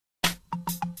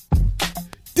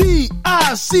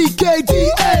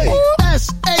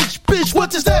D-I-C-K-D-A-S-H, bitch,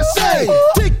 what does that say?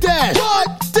 Dick dash.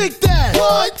 What? Dick dash.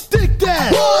 What? Dick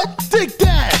dash. What? Dick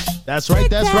dash. That's right,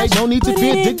 that's right. No need to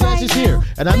fear. Dick Dash is here.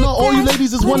 And I know all you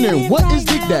ladies is wondering, what is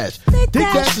Dick Dash? Dick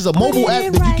Dash is a mobile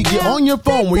app that you can get on your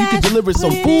phone where you can deliver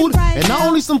some food. And not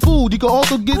only some food, you can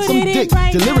also get some dick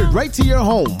delivered right to your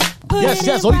home.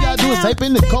 Yes, all you gotta do is type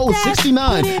in the code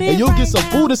 69 and you'll get some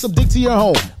food and some dick to your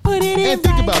home. And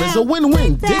think about it, it's a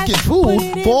win-win. Dick and food.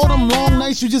 For all them long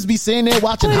nights you just be sitting there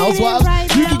watching Housewives,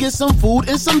 you can get some food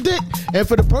and some dick. And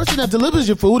for the person that delivers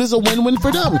your food, it's a win-win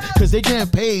for them because they getting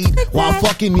paid while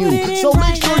fucking you. So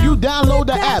make sure you download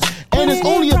the app. And it's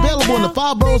only available in the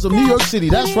 5 boroughs of New York City.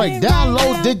 That's right,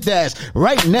 download Dick Dash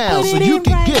right now so you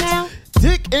can get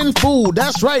dick and food.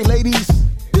 That's right, ladies.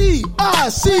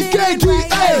 D-I-C-K-D-A-S-H,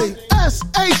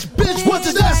 bitch, what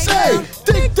does that say?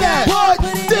 Dick Dash. What?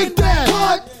 Dick Dash.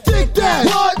 What? Dick Dash.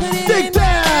 What? Dick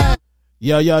Dash.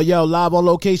 Yo, live on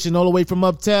location all the way from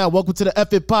uptown. Welcome to the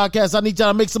Effin Podcast. I need y'all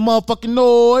to make some motherfucking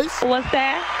noise. What's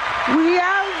that? We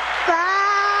outside.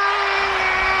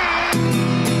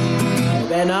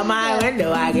 Open up my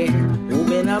window again.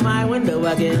 Open up my window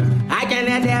again. I can't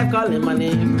let death calling my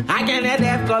name. I can't let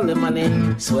death calling my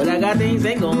name. Swear I got things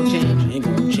ain't gonna change. Ain't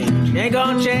gonna change. Ain't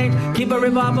gonna change. Keep a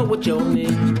revolver with your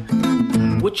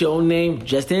name. With your name,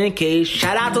 just in case.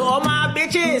 Shout out to all my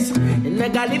bitches in the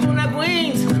Galifuna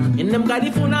Queens, in them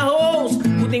Galifuna hoes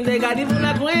who think they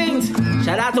Galifuna Queens.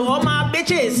 Shout out to all my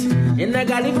bitches in the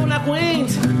Galifuna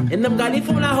Queens, in them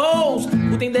Galifuna hoes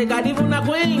who think they Galifuna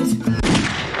Queens.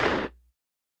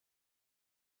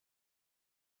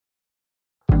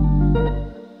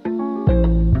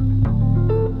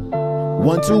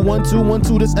 One, two.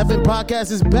 This Effin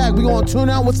Podcast is back. We gonna tune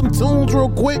out with some tunes real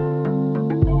quick.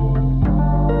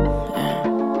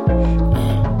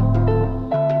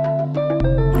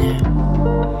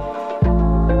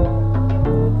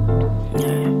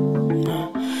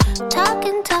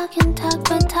 Talk,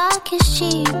 but talk is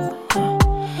cheap.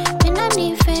 And I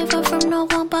need favor from no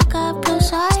one but God,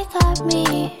 plus I got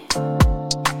me.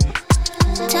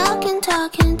 Talking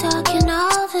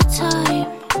all the time.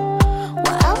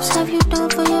 What else have you done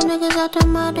for your niggas out the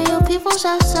mud and your people's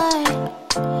outside?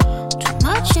 Too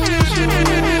much energy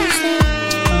wasted,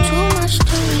 too much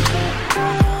time.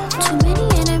 Too many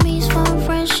enemies from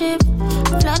friendship,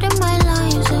 flooding my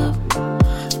lines up.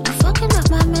 You fucking up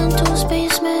my mental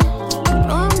space, man.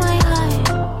 Blowing my high.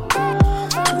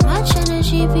 Too much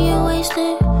energy being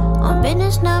wasted on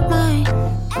business, not mine.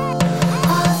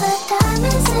 All the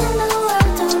diamonds in the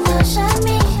world don't outshine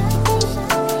me.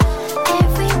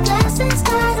 Every blessing's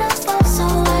gotta fall, so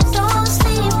I don't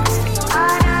sleep. I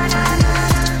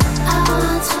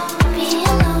want to be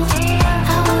alone. I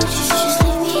want you to just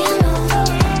leave me alone.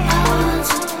 I want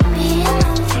to be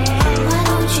alone. Why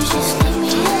don't you just leave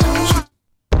me alone?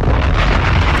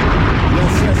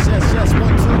 Yes. 1, 2.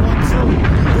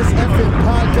 This Effin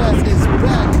Podcast is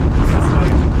back.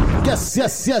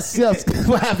 Yes.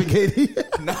 What happened, Katie?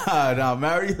 Nah.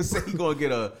 Mario said he gonna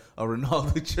get a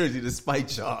Ronaldo jersey to spite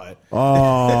John.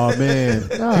 Oh man,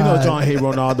 you know John hate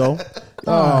Ronaldo.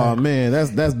 Oh man,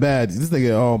 that's bad. This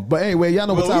nigga. But anyway, y'all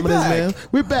know what time it is, man.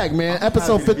 We're back, man.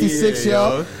 Episode 56,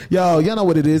 y'all. Y'all know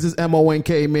what it is. It's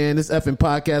MONK, man. This Effin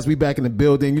Podcast. We back in the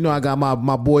building. You know I got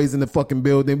my boys in the fucking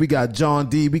building. We got John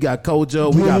D. We got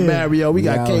Kojo. We got Mario. We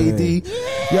got KD.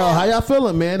 Yo, how y'all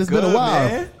feeling, man? It's been a while.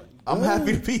 Man. I'm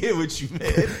happy to be here with you,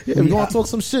 man. Yeah, we gonna talk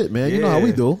some shit, man. You know how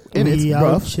we do. And it's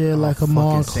rough. Shit like a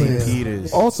Montclair.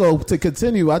 Also, to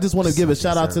continue, I just want to give a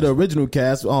shout out to the original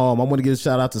cast. I want to give a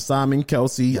shout out to Simon,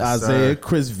 Kelsey, Isaiah,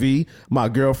 Chris V, my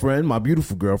girlfriend, my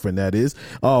beautiful girlfriend, that is,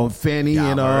 Fanny,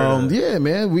 and yeah,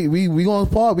 man. We gonna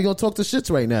part. We gonna talk to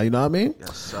shits right now. You know what I mean?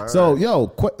 Yes, sir. So,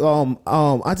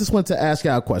 I just want to ask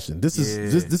y'all a question. This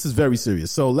is very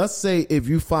serious. So let's say if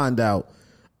you find out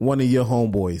one of your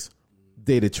homeboys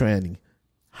dated tranny,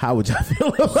 how would y'all feel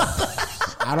about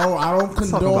that? I don't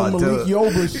condone Malik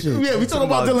Yoba shit. Yeah, we talking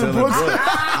about Dylan Brooks.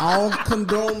 I don't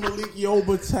condone Malik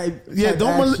Yoba type. Yeah,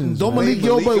 don't Malik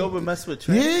Yoba mess with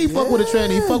tranny. Yeah, he fuck with a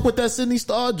tranny. He fuck with that Sydney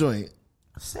Star joint.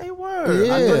 Say word.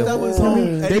 Yeah. I thought that was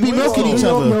They be milking each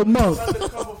other.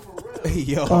 Hey,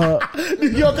 yo.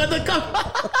 Yo, got the cover.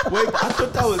 Wait, I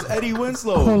thought that was Eddie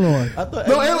Winslow. Hold on. I thought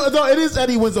No, it is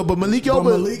Eddie Winslow, but Malik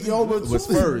Yoba was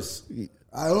first.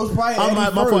 It was probably Eddie my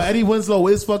first. Eddie Winslow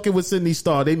is fucking with Sydney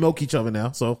Star. They milk each other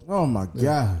now. So. Oh my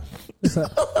god. It's a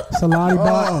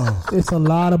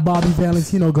lot of Bobby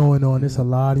Valentino going on. It's a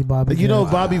lot of Bobby. You know,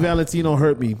 Bobby Valentino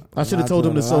hurt me. I should have told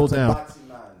him to slow down.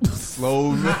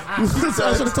 Slow down. I should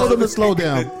have told him to slow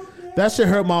down. That shit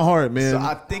hurt my heart, man. So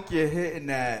I think you're hitting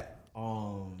that,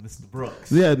 Mr.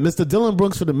 Brooks. Yeah, Mr. Dylan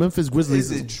Brooks for the Memphis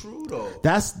Grizzlies. Is it true though?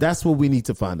 That's what we need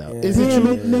to find out. Is it Damn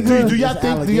true? it, nigga. Do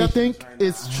y'all think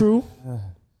it's true?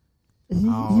 He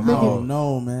I making don't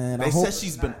know, man. They said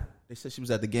she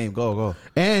was at the game. Go.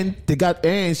 And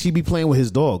she be playing with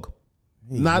his dog.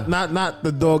 Not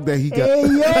the dog that he got.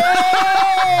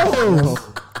 Hey, yo!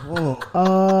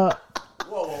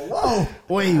 Whoa.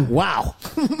 Wait, wow.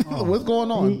 What's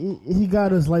going on? He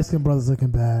got his light skinned brothers looking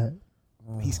bad.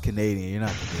 He's Canadian. You're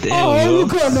not Canadian. Oh, you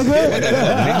come,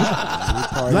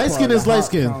 nigga. Light skin is light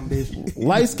skin.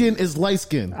 Light skin is light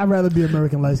skin. I'd rather be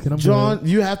American light skin. John,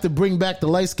 you have to bring back the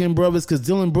light skinned brothers because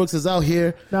Dylan Brooks is out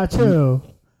here. Nah, chill.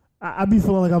 I be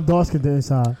feeling like I'm dark skinned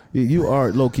inside. You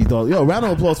are low key dog. Yo, round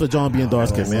of applause for John being dark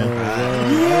skinned, man.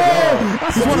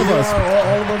 Yeah, he's one of us.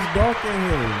 All of us dark in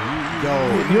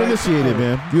here. You're initiated,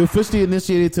 man. You officially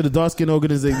initiated to the dark skin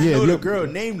organization. Yeah, You know the girl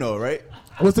name though, right?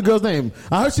 what's the girl's name?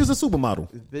 I heard she was a supermodel.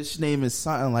 The bitch name is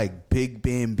something like Big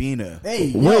Bambina.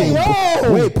 Hey,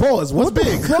 Wait, pause. What's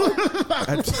big?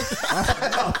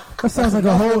 That sounds like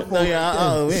a whole. Wait.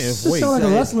 Sounds like a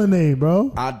wrestling name,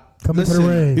 bro. Coming to the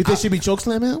ring. You think she be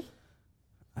chokeslam him?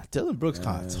 Dylan Brooks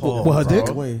kind of tall. Well, her dick?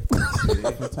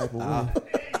 Different type of way.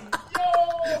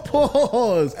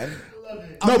 Pause.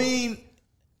 I mean,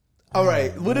 all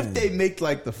right. What if they make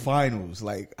like the finals?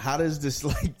 Like, how does this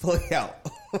like play out?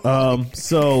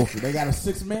 So They got a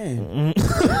 6-man.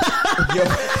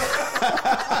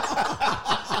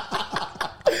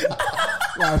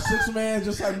 Got a 6-man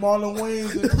just like Marlon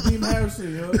Wayans and Kadeem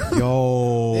Harrison.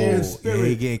 Yo, They're spirit.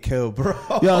 he getting killed, bro.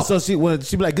 yo, so she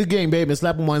be like, "Good game, babe," and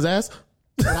slap him on his ass.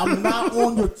 And I'm not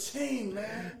on your team,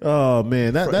 man. Oh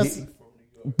man, that's.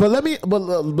 But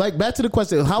like back to the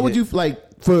question: how would you like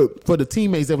for the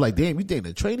teammates? They're like, "Damn, you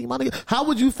dating a trainee, my nigga." How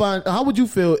would you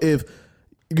feel if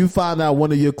you find out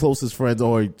one of your closest friends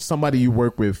or somebody you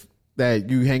work with that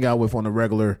you hang out with on a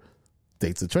regular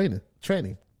dates a training,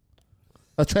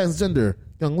 a transgender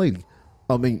young lady?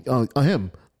 I mean,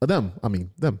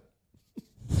 them.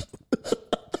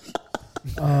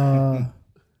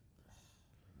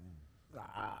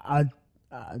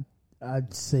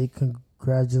 I'd say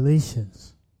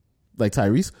congratulations. Like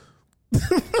Tyrese.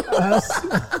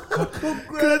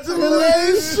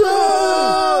 Congratulations!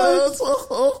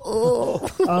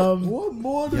 What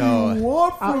more do you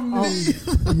want from me?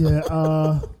 Yeah,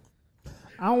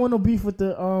 I don't want no beef with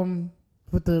the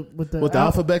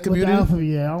alphabet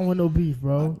community? I don't want no beef,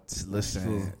 bro.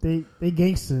 Listen, They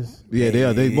gangsters. Yeah, they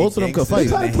are. Most of them could They fight.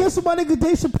 trying to cancel my nigga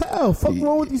Dave Chappelle. Fuck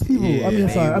wrong with these people. Yeah, I mean, I'm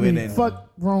sorry. I mean, winning. fuck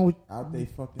wrong with. Out they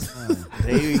fucking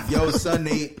mind. son,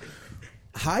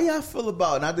 how y'all feel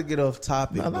about? Not to get off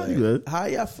topic. Nah, but you good. How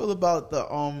y'all feel about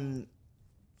the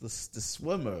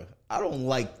swimmer? I don't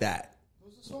like that.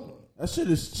 That shit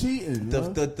is cheating.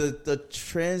 The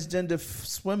transgender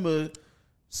swimmer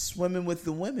swimming with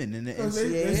the women in the they-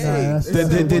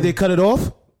 NCAA. Did they cut it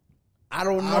off? I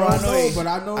don't know. I don't know, but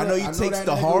I know he that- takes that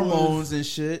the nigga hormones and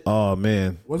shit. Oh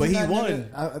man. Wasn't But he that won.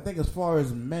 nigga- I think as far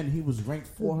as men, he was ranked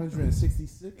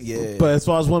 466. Yeah, But as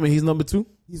far as women, he's number 2.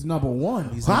 He's number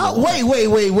 1. How?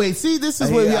 Wait. See, this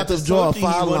is where we have to draw a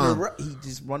fine line. He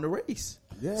just won the race.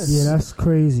 Yes. Yeah, that's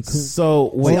crazy. 'Cause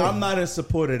So wait, See, I'm not in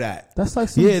support of that. that's like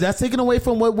some, yeah, that's taken away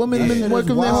from what women That been shit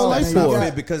working is their whole wild. life And for. you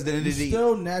got- Because then you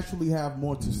still naturally have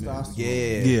more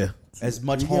testosterone. yeah, as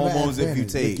much You give an hormones if you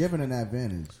advantage. You're take. given an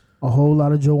advantage. a whole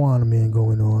lot of Joanna man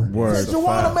going on. Word.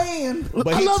 Joanna man.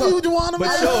 But I he love told- you, Joanna. But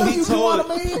man. yo, he you, told.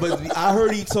 Joanna, man. But I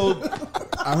heard he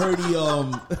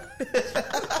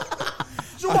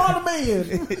Joanna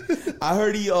man. I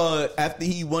heard he after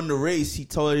he won the race, he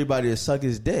told everybody to suck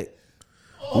his dick.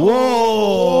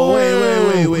 Whoa!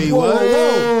 Wait! What?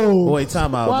 Whoa. Wait,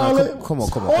 time out. Wow, Nah, come on.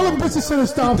 All them bitches should have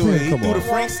stopped He him. threw the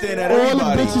Frank stand at All them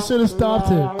everybody. bitches should have stopped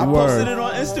him. I posted it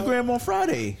on Instagram on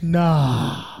Friday.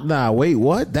 Nah, wait,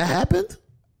 what? That happened?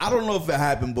 I don't know if it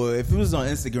happened, but if it was on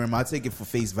Instagram, I'd take it for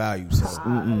face value. So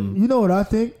You know what I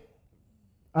think?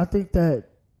 I think that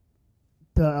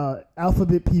the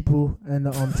alphabet people and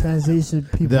the translation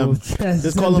people,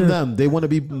 Just call them them. They want to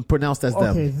be pronounced as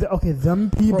them. Okay, them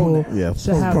people Yeah,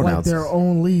 should have like pronouns. their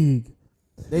own league.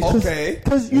 okay,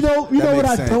 Because you know what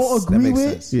I don't agree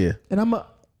with, Yeah. and I'm a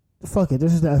fuck it.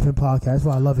 This is the Effin Podcast. That's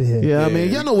why I love it here. Yeah, I mean,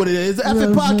 y'all know what it is. The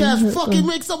Effin Podcast fucking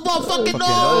makes some motherfucking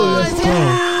noise.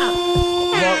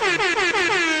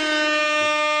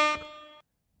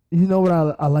 You know what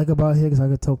I like about here? Because I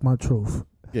could talk my truth.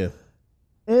 Yeah.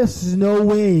 There's no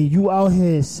way you out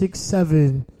here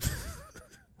 6'7"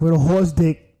 with a horse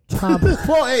dick chomping.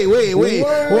 Whoa, hey, wait. Whoa,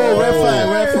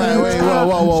 red flag. Wait,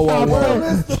 whoa.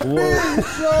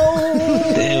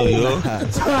 Damn, yo.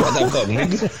 What the fuck,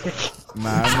 nigga?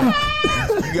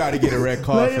 nah, you got to get a red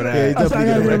card for Yeah, that. definitely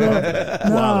get a red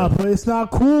card. Nah, but it's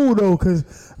not cool though, because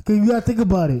Cause you gotta think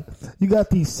about it. You got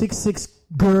these 6'6"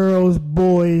 girls,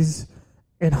 boys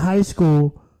in high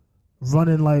school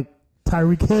running like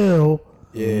Tyreek Hill.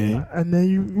 Yeah. And then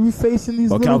you facing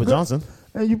these little Calvin Johnson.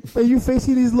 And you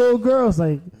facing these little girls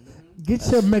like, get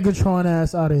your Megatron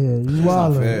ass out of here. You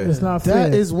wildin'. It's not fair.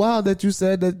 That is wild that you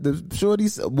said that the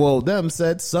shorties, them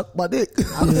said, suck my dick.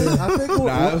 I think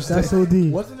That's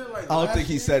OD. Wasn't it like I don't think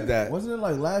he said that. Wasn't it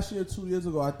like last year, 2 years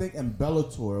ago? I think in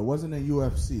Bellator. It wasn't in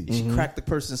UFC. She cracked the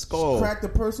person's skull. Cracked the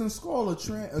person's skull. A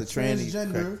tranny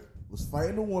transgender was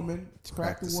fighting a woman,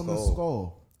 cracked the woman's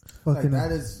skull. Fucking Like,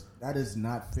 that is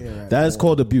not fair. That is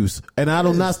called abuse, and I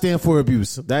do not stand for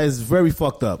abuse. That is very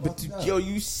fucked up. But yo,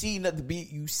 you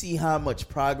see how much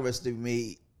progress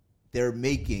they're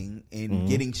making in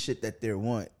getting shit that they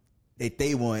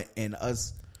want, and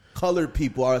us colored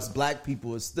people, us black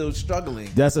people, is still struggling.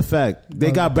 That's a fact.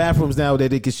 They got bathrooms now that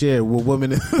they can share with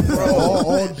women. Bro,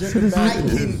 all gender I can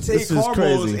bathrooms. take This is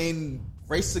hormones crazy. and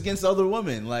race against other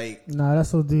women. Like Nah,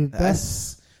 that's OD.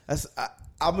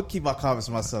 I'm gonna keep my comments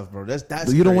to myself, bro.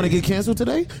 That's You don't want to crazy. get canceled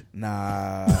today?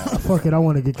 Nah. Fuck it. I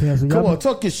want to get canceled. Come Y'all on,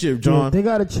 talk your shit, John. they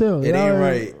gotta chill. It ain't Y'all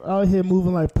right. Out here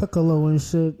moving like Piccolo and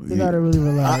shit. They gotta really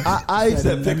relax. I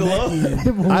Said Piccolo.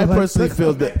 I personally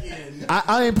feel that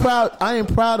I am proud. I am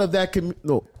proud of that community.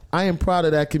 No, I am proud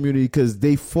of that community because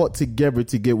they fought together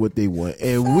to get what they want,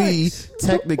 and we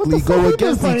technically What the fuck go we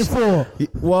against been each. fighting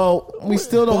for? Well, we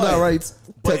still don't got rights.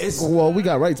 but it's- Well, we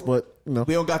got rights, but you know.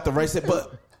 We don't got the right set,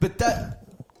 but that.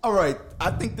 All right,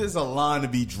 I think there's a line to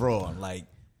be drawn. Like,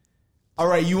 all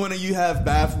right, you have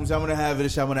bathrooms. I want to have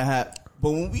this. I want to have.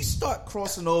 But when we start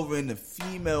crossing over into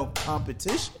female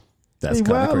competition, That's Hey,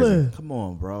 kind of crazy. wildin'. come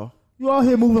on, bro. You out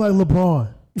here moving like LeBron.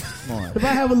 Come on. If I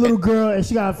have a little girl and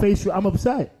she got a facial, I'm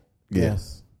upset.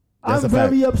 Yes. I'm a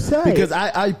very fact. upset. Because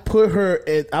I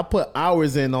put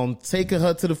hours in on taking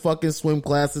her to the fucking swim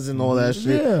classes and all that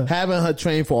shit. Yeah. Having her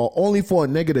train only for a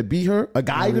nigga to be her, a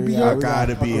guy to be her. A guy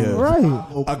to be here. Right.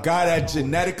 A guy that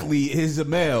genetically is a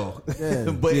male,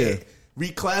 but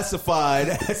reclassified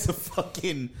as a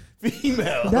fucking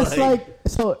female. That's like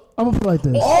so. I'm gonna put it like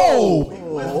this. He's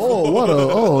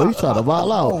trying to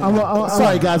vibe out.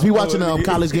 Sorry guys, we watching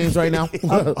college games right now.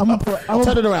 I'm gonna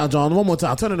Turn it around, John. One more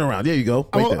time. Turn it around. There you go.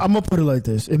 Right there. I'm gonna put it like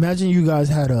this. Imagine you guys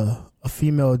had a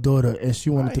female daughter and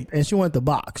she wanted to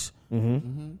box,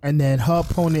 and then her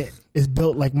opponent is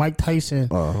built like Mike Tyson,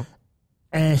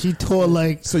 and she tore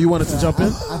like. So you wanted to jump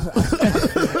in?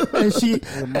 And she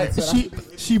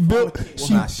built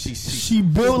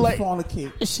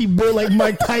like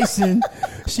Mike Tyson.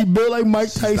 She built like Mike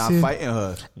She's not Tyson, fighting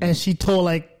her. and she tore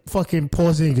like fucking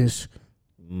Porzingis.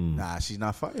 Nah, she's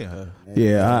not fighting her.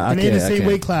 Yeah, I And they're in can't. the I same can't.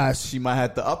 weight class. She might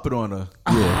have to up it on her.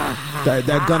 Yeah,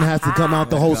 that gun has to come out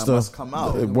the That gun holster. must come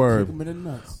out. Word. Kick 'em in the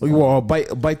nuts. Or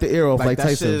bite the ear off like that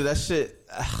Tyson. shit. That shit.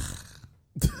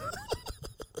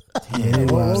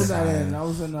 What was that in? I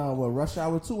was in Rush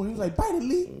Hour 2 and he was like, bite it,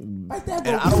 Lee. Bite that.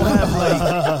 And I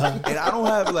don't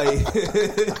have like.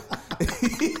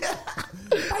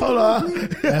 Hold on.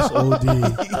 That's OD.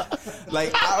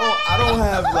 Like I don't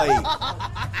have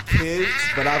like kids,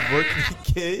 but I've worked with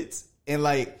kids, and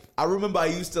like I remember I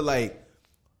used to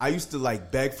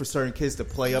beg for certain kids to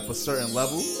play up a certain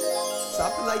level. So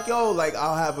I'd be like, yo, like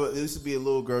there used to be a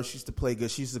little girl, she used to play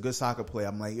good, she's a good soccer player.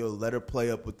 I'm like, yo, let her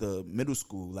play up with the middle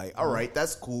school. Like, all right,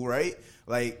 that's cool, right?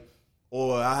 Like,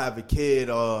 or I have a kid,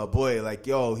 boy, like,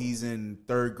 yo, he's in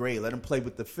 3rd grade, let him play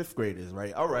with the 5th graders,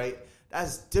 right? All right,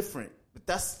 that's different.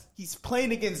 But he's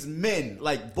playing against men,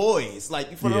 like boys.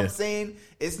 Like, you feel what I'm saying?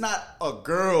 It's not a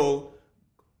girl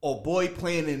or boy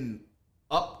playing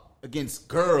up against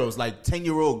girls, like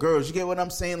 10-year-old girls. You get what I'm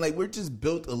saying? Like, we're just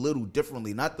built a little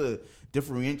differently. Not to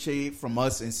differentiate from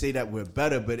us and say that we're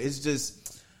better, but it's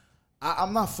just,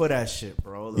 I'm not for that shit,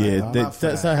 bro. Like,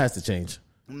 that has to change.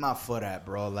 I'm not for that,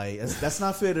 bro. Like, that's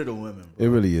not fair to the women, bro. It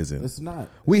really isn't. It's not.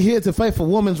 We here to fight for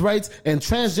women's rights, and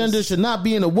transgender should not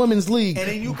be in a women's league. And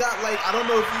then you got, like, I don't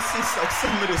know if you see like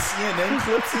some of the CNN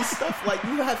clips and stuff. Like,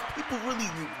 you have people really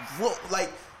like,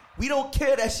 we don't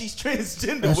care that she's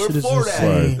transgender. That We're shit is for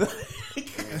insane. that.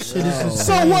 That shit is insane.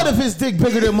 So what if his dick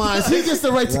bigger than mine? He gets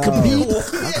the right to compete.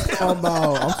 I'm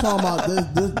talking about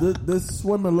this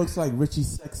swimmer looks like Richie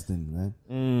Sexton,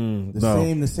 man.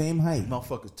 The same height.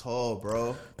 Motherfucker's tall,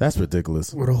 bro. That's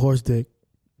ridiculous. With a horse dick.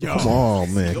 Yo, Come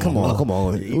on, man. Come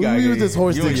on. You gotta Use get- this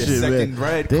horse you on dick your shit, second man.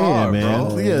 red Damn, car, man.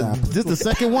 bro. Yeah, this the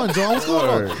second one, John. What's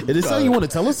going on? Is this something you want to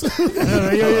tell us? Yo.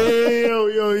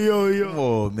 Come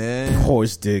on, man.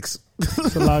 Horse dicks.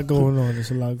 There's a lot going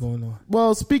on.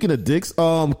 Well, speaking of dicks,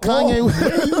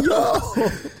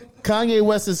 Kanye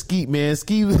West and Skeet, man.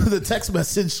 Skeet, the text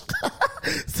message.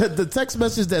 Said the text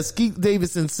message that Skeet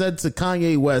Davidson sent to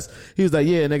Kanye West. He was like,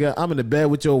 "Yeah, nigga, I'm in the bed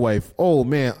with your wife." Oh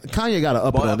man, Kanye got to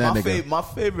up it on that nigga. My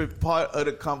favorite part of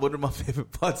the one of my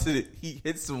favorite parts of it, he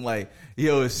hits him like,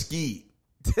 "Yo, it's Skeet."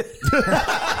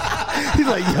 He's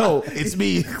like, "Yo, it's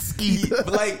me, Skeet."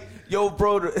 Like, yo,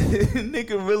 bro, the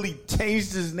nigga really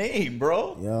changed his name,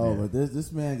 bro. Yo, but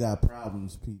this man got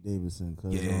problems, Pete Davidson.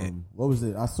 Cause what was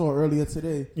it? I saw earlier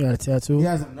today. You got a tattoo? He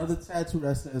has another tattoo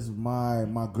that says "My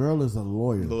girl is a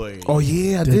lawyer." Oh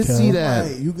yeah, I did see that.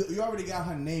 Right, you already got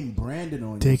her name branded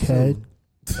on you. Dickhead.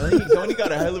 Don't he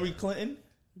got a Hillary Clinton?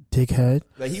 Dickhead.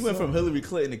 Like, he went from Hillary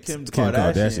Clinton to Kim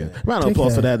Kardashian. Round of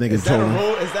applause for that nigga. Is that a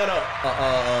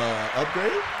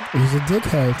upgrade? He's a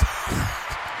dickhead.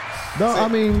 No, I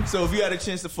mean, so if you had a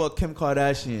chance to fuck Kim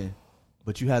Kardashian,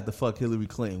 but you had to fuck Hillary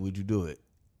Clinton, would you do it?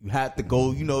 You had to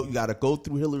go, you got to go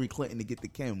through Hillary Clinton to get to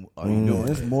Kim. Are you doing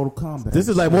It's Mortal Kombat. This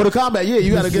is like Mortal Kombat. Yeah,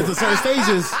 you got to get to certain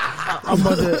stages. I'm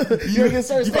about to. You got to get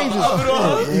certain stages.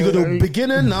 You go to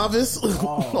beginner, novice,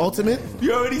 ultimate.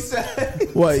 You already said.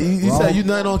 What you said? You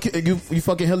not on? You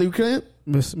fucking Hillary Clinton?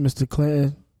 Mr.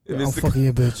 Clinton. I'm fucking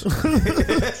your bitch.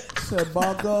 Said,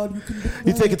 by God,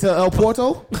 you take it to El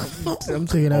Porto? I'm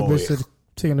taking that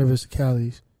bitch to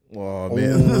Cali's. Oh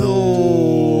man,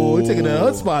 you taking the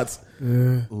hood spots?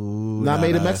 Yeah. Not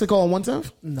made in Mexico on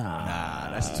 1/10? Nah,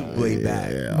 that's too way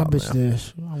back. Yeah, my bitch there.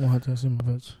 I want her to see my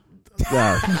bitch.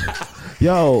 Yeah.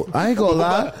 Yo, I ain't gonna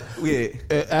lie.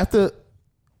 After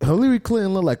Hillary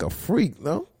Clinton looked like a freak,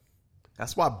 no?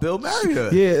 That's why Bill married her.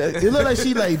 Yeah, it looked like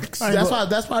she like.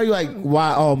 That's why you like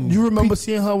why. You remember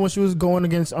seeing her when she was going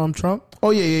against Trump? Oh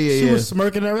yeah. She was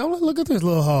smirking at me. I'm like, look at this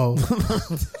little hoe.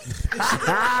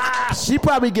 She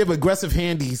probably give aggressive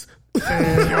handies. That's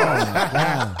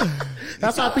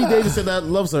why Pete Davidson that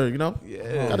loves her. Got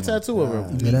a tattoo of her.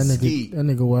 Yeah, that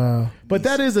nigga, wow. But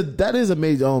that is a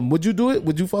major. Would you do it?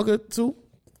 Would you fuck her too?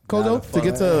 Kojo, to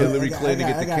get to Hillary Clinton to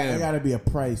get to Kim. It gotta be a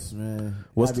price, man.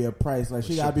 Gotta be a price. Like,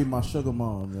 she gotta be my sugar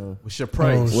mom, yo. What's your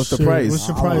price? What's the price? What's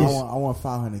your price? I want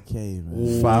 $500K,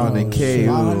 man. 500K.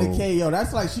 500K, yo.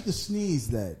 That's like she could sneeze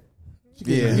that. She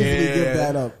could easily give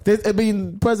that up. I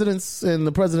mean, presidents and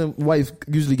the president wife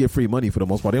usually get free money for the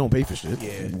most part. They don't pay for shit.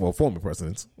 Yeah. Well, former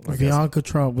presidents. Bianca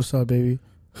Trump, what's up, baby?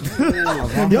 Yo,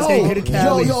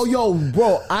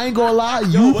 bro, I ain't gonna lie.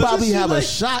 You probably have a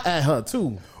shot at her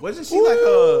too. Wasn't she like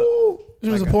a? She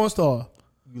was a porn star.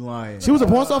 You lying? She was a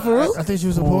porn star for real? I think she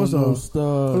was a porn star.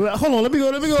 Hold on, let me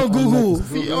go Google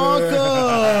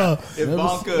Ivanka.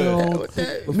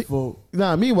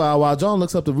 Nah, meanwhile, while John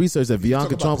looks up the research that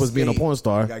Bianca Trump was being a porn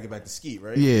star. You gotta get back to Skeet,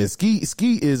 right? Yeah,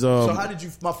 Skeet is So how did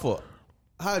you? My fault.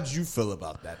 How did you feel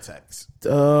about that text?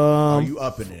 Are you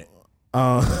up in it?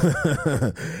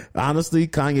 Honestly,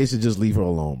 Kanye should just leave her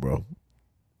alone, bro.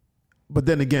 But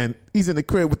then again, he's in the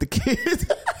crib with the kids.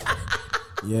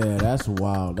 Yeah, that's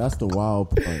wild. That's the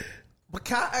wild part. But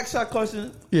can I ask you a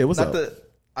question? Yeah, what's up?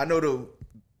 I know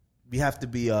we have to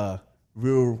be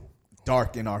real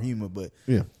dark in our humor, but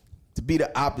yeah, to be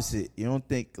the opposite, you don't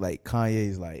think like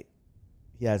Kanye's like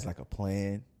he has like a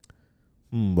plan?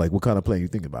 Like what kind of plan you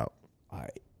think about? All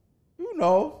right,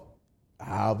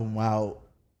 album out.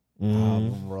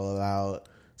 Album roll out.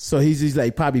 So he's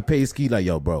like probably pays Ski like,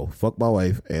 yo, bro, fuck my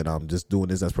wife, and I'm just doing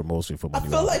this as promotion for my new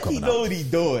album. I feel like he know what he's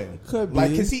doing. Could be.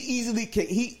 Like, cause he easily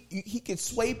can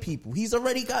sway people. He's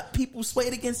already got people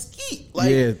swayed against Skeet.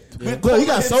 Like, yeah, look, he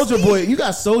got Soulja Boy. You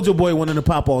got Soulja Boy wanting to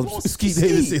pop on Skeet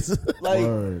Davis. Like,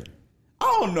 Word. I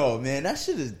don't know, man. That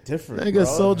shit is different. Nigga,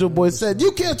 Soulja Boy said,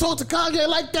 "You can't talk to Kanye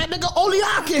like that, nigga. Only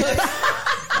I can."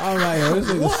 I'm like, yo,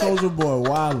 this nigga Soulja Boy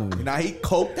wildin'. Now he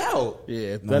coked out.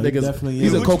 Yeah, Nah, that nigga's definitely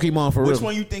he's is. a Pokemon for real. Which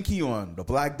one you think he on? The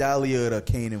Black Dahlia or the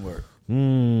Kanan work?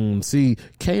 See,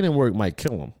 Kanan work might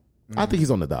kill him. I think he's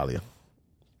on the Dahlia.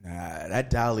 Nah, that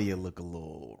Dahlia look a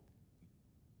little.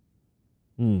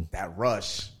 That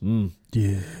rush. Yeah.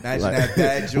 Imagine Like- that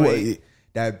bad joint.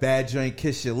 That bad joint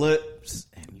kiss your lips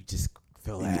and you just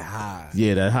feel that high.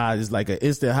 Yeah, that high is like an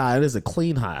instant high. It is a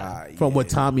clean high from what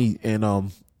yeah. Tommy and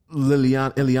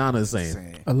Liliana is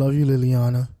saying. I love you,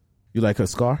 Liliana. You like her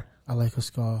scar? I like her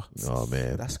scar. Oh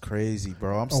man, That's crazy,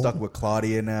 bro. I'm stuck with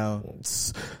Claudia now.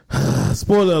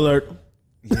 spoiler alert.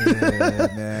 Yeah,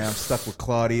 man. I'm stuck with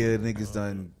Claudia. Niggas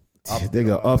done.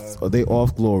 They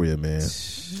off Gloria, man.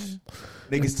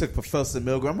 Niggas took Professor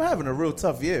Milgram. I'm having a real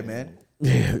tough year, man.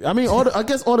 Yeah, I mean, I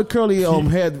guess all the curly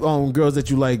head girls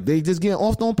that you like, they just getting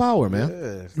off on power, man.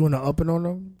 Yeah. You want to up and on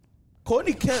them?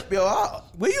 Courtney Kemp, yo,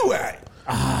 where you at?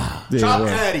 Chop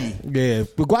Daddy. Yeah,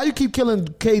 but why you keep killing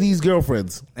KD's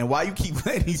girlfriends? And why you keep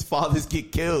letting these fathers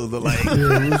get killed? Like,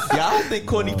 y'all think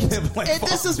Courtney Kemp like And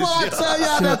this is why I tell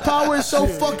y'all that power is so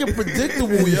fucking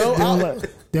predictable, yo.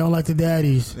 They don't like the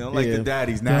daddies. They don't like the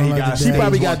daddies. Now They he don't like got. the She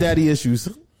probably got daddy issues.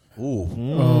 Ooh.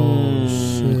 Oh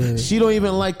shit. She don't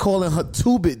even like calling her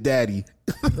 2-bit daddy.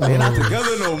 They're not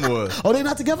together no more. Oh, they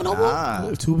not together no more? Ah,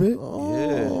 2-bit?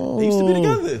 yeah. They used to be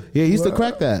together. Yeah, he used to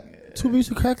crack that. 2-bit used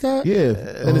to crack that? Yeah,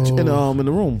 in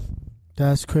the room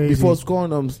That's crazy. before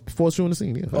shooting the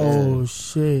scene. Yeah. Oh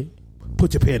shit.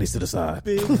 Put your panties to the side.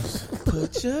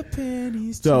 Put your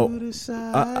panties So, to the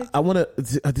side. I want to.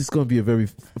 This is going to be a very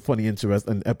funny,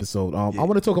 interesting episode. I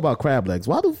want to talk about crab legs.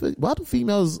 Why do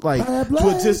females like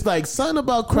just like something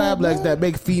about crab legs that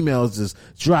make females just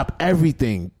drop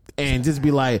everything and just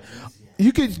be like,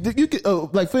 you could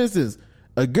like, for instance,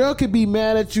 a girl could be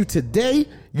mad at you today.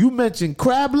 You mentioned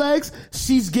crab legs.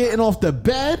 She's getting off the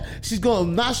bed. She's going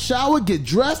to not shower, get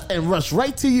dressed, and rush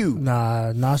right to you.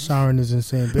 Nah, not showering is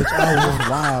insane, bitch.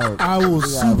 I will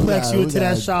suplex you into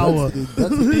that shower.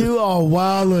 You are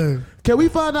wildin'. Can we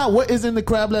find out what is in the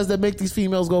crab legs that make these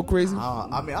females go crazy?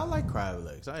 I mean, I like crab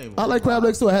legs. I like crab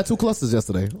legs too. I had 2 clusters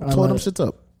yesterday. I tore them shits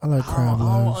up. I like crab I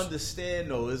don't legs.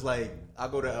 understand though. It's like I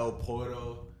go to El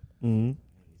Porto, moving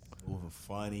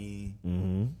funny.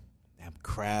 Them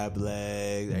crab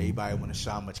legs. Everybody want to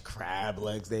show how much crab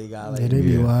legs they got. Like, Yeah, they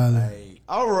be wildin'. like,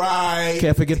 all right.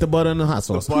 Can't forget the butter and the hot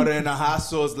sauce. The butter and the hot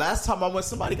sauce. Last time I went,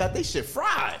 somebody got their shit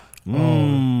fried.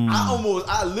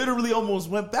 I literally almost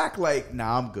went back like,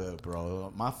 nah, I'm good,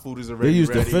 bro. My food is They already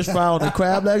used ready. the fish fry on the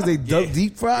crab legs. They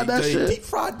deep fried that They shit. deep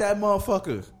fried that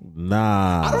motherfucker.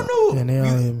 Nah. I don't know. Yeah, they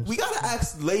are- We gotta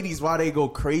ask ladies why they go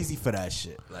crazy for that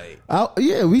shit. Like,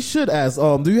 Yeah, we should ask.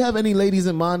 Do you have any ladies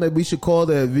in mind that we should call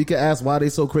that we could ask why they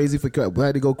so crazy for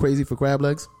why they go crazy for crab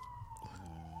legs?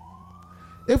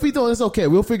 If we don't, it's okay.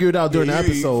 We'll figure it out during the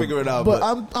episode. Figure it out. But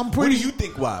I'm What pretty. do you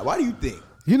think? Why? Why do you think?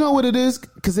 You know what it is?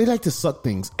 Because they like to suck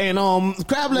things. And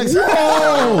crab legs.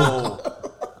 Whoa.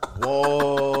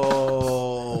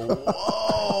 Whoa.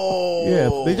 Yeah,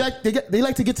 they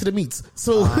like to get to the meats.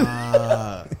 So think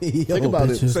about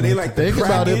it. bitches. So they like to Think crack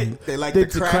about it. it. They like They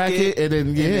to crack it. and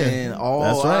then then,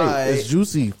 that's right. It's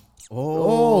juicy.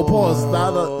 Oh, pause.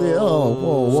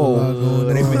 Whoa.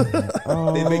 They make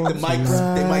the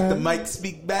mics. They make the mic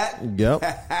speak back. Yep.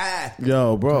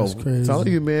 Yo, bro, That's crazy. telling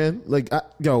you, man. Like, I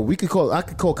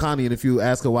could call Connie, and if you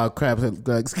ask her why crab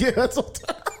legs get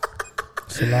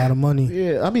It's a lot of money.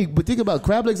 yeah, I mean, but think about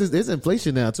crab legs. There's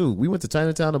inflation now too. We went to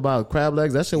Chinatown about crab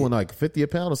legs. That shit went like $50 a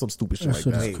pound or some stupid shit That like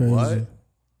shit that. is crazy. What?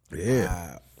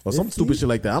 Yeah, or some stupid shit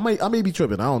like that. I may be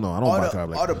tripping. I don't know. I don't buy crab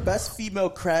legs. Are the best female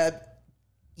crab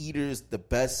eaters the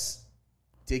best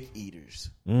dick eaters?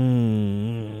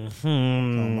 I'm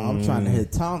trying to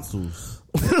hit tonsils.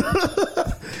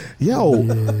 Yo,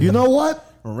 you know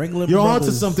what? Ringling You're onto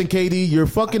Brothers. something, KD. You're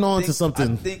fucking onto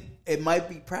something. I think it might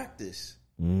be practice.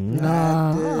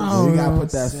 Nah, You gotta put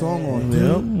that song on.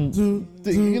 Yeah.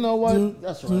 You know what?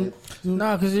 That's right.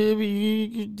 Nah, because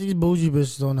these bougie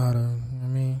bitches don't know how to. I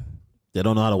mean, They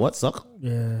don't know how to what? Suck?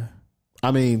 yeah.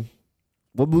 I mean,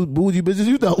 what bougie bitches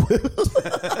you dealt with?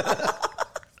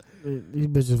 These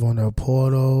bitches want El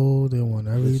Porto. They want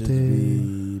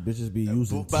everything. Bitches be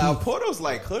using But El Porto's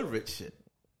like hood rich shit.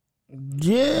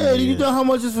 Yeah, you know how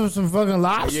much is for some fucking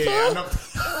lobster?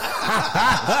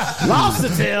 Lobster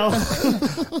tail.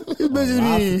 These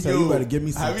bitches So you better give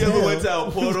me some. Have you ever went to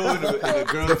El Porto and the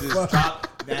girl just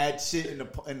dropped that shit in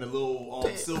the little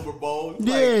silver bowl?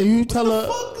 Yeah, Like, you tell what her.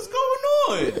 the fuck is going on?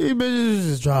 These bitches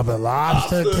just dropping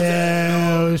lobster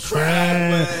tail,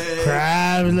 shrimp,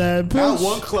 crab leg. Not Bitch,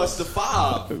 one cluster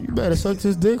 5. you better suck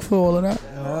this dick for all of that.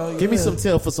 Give me some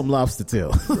tail for some lobster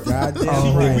tail.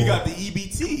 Goddamn We right. got the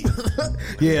EBT.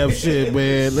 Yeah, shit,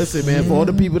 man. Listen, man, for all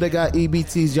the people that got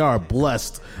EBTs, y'all are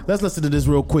blessed. Let's listen to this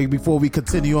real quick before we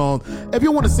continue on. If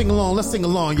you want to sing along, let's sing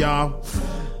along, y'all.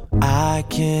 I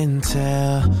can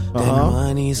tell that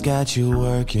money's got you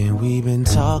working. We've been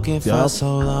talking for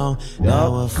so long. Now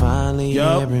we're finally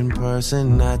here in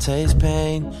person. I taste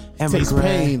pain and Taste regret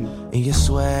pain. in your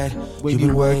sweat. You've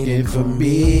been working for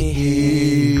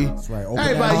me. That's right. Open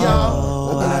Everybody, that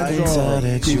y'all. Oh, I can tell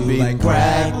that you be like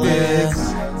crab legs.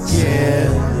 Yeah,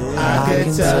 I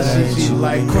can tell she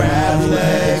like crab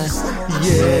legs.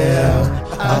 Yeah,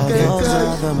 I can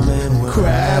tell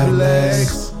crab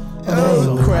legs.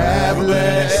 Oh, crab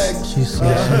legs. She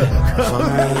said,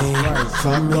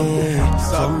 for me.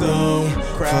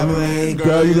 Crab leg.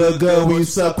 Girl, you look good when you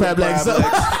suck crab legs up.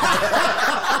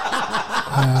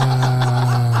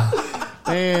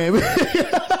 Damn. You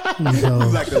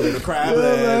like the little crab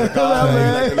leg. You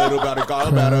like the little butter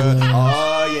garlic butter.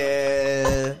 Oh, yeah.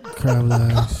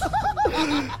 Crablegs.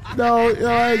 No, yo,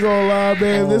 I ain't gonna lie,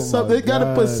 man. There's something. They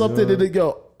gotta put God, something yo. in it.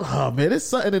 Yo, oh man, there's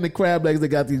something in the crab legs that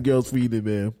got these girls feeding,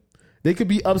 man. They could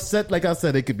be upset, like I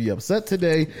said. They could be upset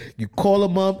today. You call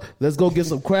them up. Let's go get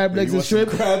some crab legs and shrimp.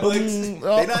 Crab legs.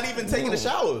 They're not even taking a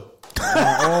shower.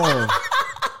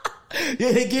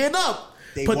 Yeah, they getting up.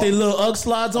 Put their little Ugg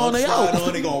slides on. They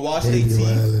out. They gonna wash their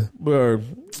teeth. Word.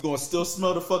 You gonna still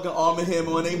smell the fucking Arm &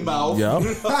 Hammer on their mouth. Yeah,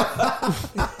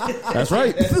 that's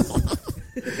right.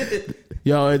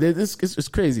 Yo, it's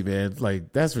crazy, man.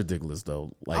 Like that's ridiculous,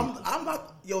 though. Like I'm not.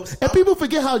 Yo, and people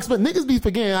forget how expensive niggas be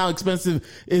forgetting how expensive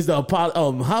is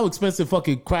how expensive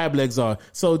fucking crab legs are.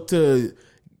 So to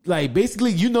like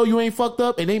basically, you know, you ain't fucked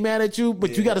up and they mad at you,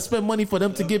 but you got to spend money for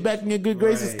them to get back in your good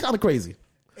graces. Right. It's kind of crazy.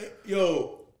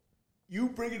 Yo. You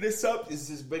bringing this up is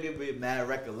just bringing me mad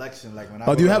recollection. Like when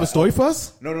I do you have a story for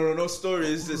us? No story.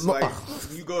 It's just like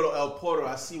when you go to El Porto,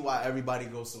 I see why everybody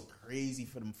goes so crazy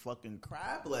for them fucking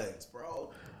crab legs,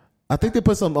 bro. I think they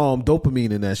put some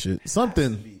dopamine in that shit.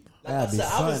 Something. That'd be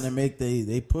something to make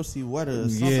they pussy wetter or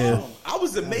something. Yeah. I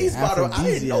was amazed by it. I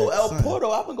didn't know El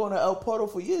Porto. I've been going to El Porto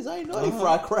for years. I didn't know they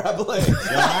fry crab legs.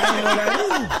 I ain't know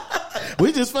that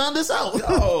We just found this out.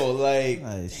 Yo, like,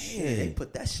 shit. they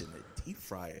put that shit in the deep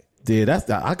fryer. Yeah,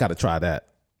 I gotta try that.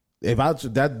 If I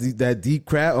that deep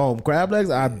crab legs,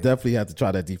 I definitely have to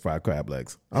try that deep fried crab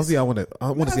legs. I want to see how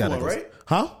that goes. Right?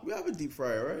 Huh? You have a deep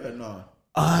fryer, right? Or no?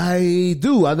 I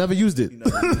do. I never used it.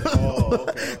 Oh,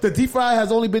 okay. The deep fryer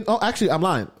has only been. Oh, actually, I'm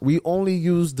lying. We only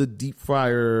used the deep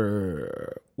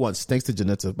fryer once. Thanks to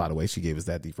Janetta, by the way, she gave us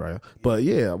that deep fryer. But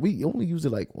yeah, we only used it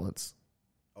like once.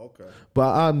 Okay.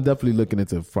 But I'm definitely looking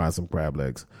into frying some crab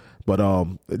legs. But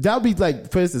that would be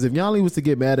like, for instance, if Yanni was to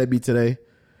get mad at me today,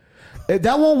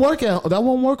 that won't work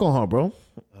on her, bro.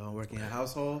 Working in a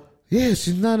household. Yeah,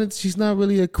 she's not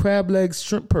really a crab legs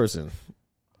shrimp person.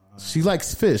 She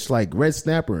likes fish, like red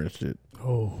snapper and shit.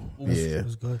 Oh, yeah,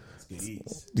 that's good.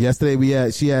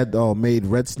 Yesterday she had made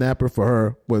red snapper for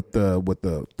her with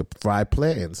the fried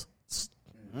plantains,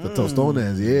 the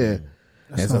tostones, yeah,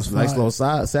 and some nice little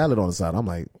salad on the side. I'm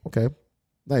like, okay.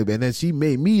 Like, and then she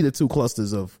made me the 2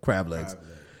 clusters of crab legs.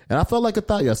 And I felt like a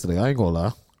thought yesterday. I ain't gonna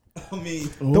lie. I mean,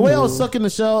 the way I was sucking the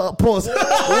shell, pause. Whoa. I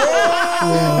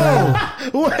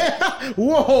ain't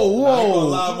gonna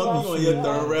lie, I'm on your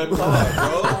third red card,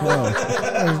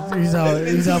 bro. He's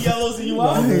out. Yellows and you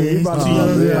out. He's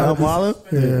I'm wildin'.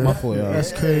 Yeah. My fault, y'all.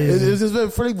 That's crazy. It's just very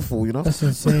flavorful, you know. That's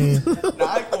insane. Nah,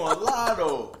 I ain't gonna lie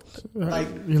though. Like,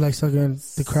 you like sucking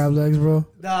the crab legs, bro?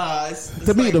 Nah, it's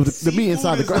The meat, like, the meat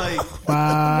inside the crab.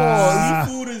 Like,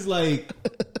 seafood is like.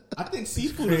 I think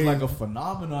seafood is like a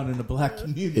phenomenon in the black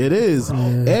community. It is,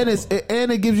 and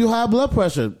it gives you high blood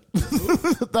pressure.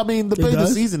 I mean, the way to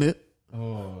season it.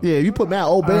 Oh. Yeah, you put Matt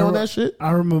Old Bay on that shit.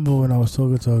 I remember when I was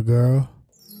talking to a girl.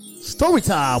 Story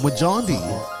time with John D.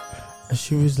 And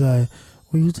she was like,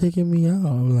 "Well, you taking me out?"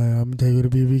 I'm like, "I'm taking you to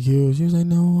BBQ." She was like,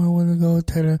 "No, I want to go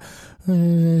to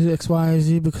the X, Y, and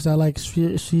Z because I like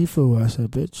seafood." I said,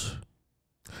 "Bitch."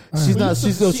 She's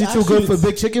too good for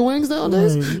big chicken wings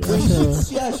nowadays.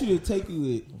 She asked you to take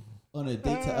you on a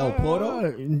date to El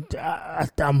Porto.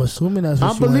 I'm assuming that's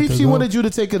what I believe she wanted you to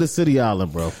take her to City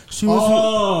Island, bro. She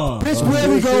was. Bitch, where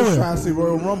we going? Trying to see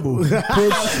Royal Rumble.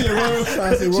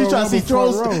 Bitch, She trying to see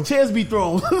throws. Chairs be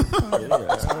thrown.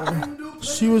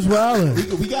 She was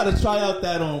wilding. We gotta try out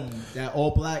that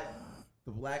all black,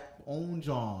 the black owned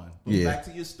John. Yeah. Back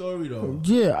to your story though.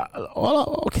 Yeah.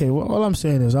 All I'm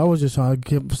saying is I was just trying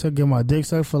to get my dick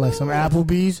sucked for like some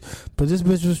Applebee's, but this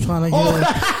bitch was trying to get.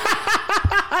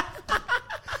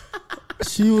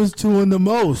 She was doing the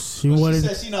most. She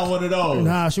said she not one of those.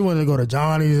 Nah, she wanted to go to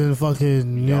Johnny's and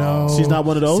fucking, you know. She's not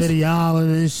one of those? City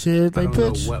Island and shit. Like, I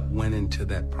don't bitch. know what went into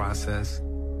that process.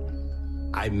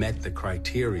 I met the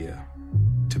criteria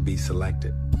to be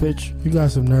selected. Bitch, you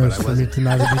got some nerves for me to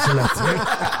not be selected.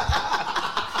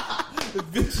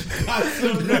 Bitch got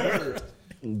some nerves.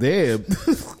 Damn.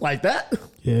 Like that?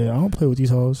 Yeah, I don't play with these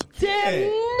hoes. Damn.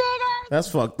 That's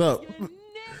fucked up.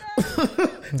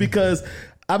 Because,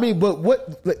 I mean, but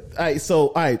what?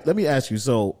 All right, let me ask you.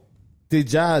 So,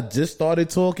 did y'all just started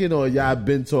talking or y'all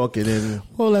been talking? And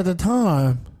well, at the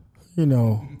time, you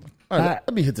know. All right,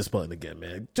 let me hit this button again,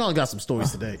 man. John got some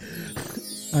stories today.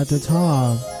 At the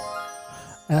time,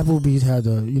 Applebee's had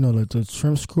the, you know, like the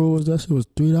shrimp screws. That shit was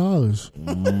 $3.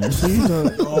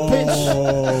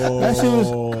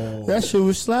 Bitch, that shit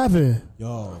was slapping.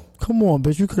 Yo, come on,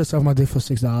 bitch, you could have sucked my dick for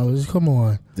 $6. Come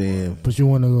on, damn. But you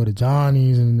want to go to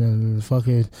Johnny's and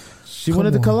fucking. She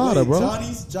wanted the colada, bro.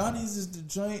 Johnny's is the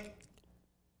joint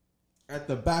at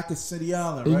the back of City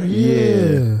Island, right?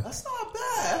 Yeah. That's not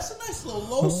bad. That's a nice little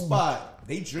low spot.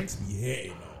 They drinks be here,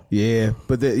 you know. Yeah,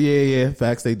 but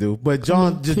facts they do. But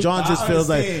John just feels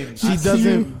like she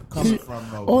doesn't.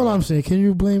 All I'm saying, can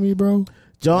you blame me, bro?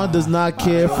 John does not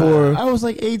care for. I was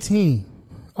like 18.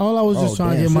 All I was just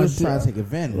trying to get my dick. Trying to take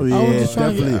advantage. Oh, yeah, I was just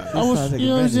trying definitely. you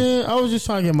know what I'm saying? I was just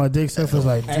trying to get my dick sucked for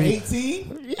like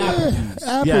 18?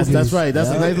 Yeah, Yes, that's right. That's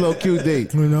a nice little cute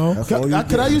date. You know?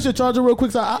 Could I use your charger real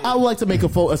quick? So I would like to make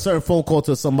a certain phone call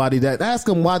to somebody that ask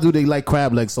them why do they like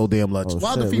crab legs so damn much?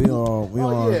 Why do people?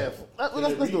 Yeah.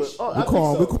 Let's do it. We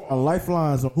call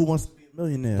lifelines on Who Wants to Be a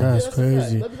Millionaire. That's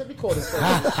crazy. Let me call this.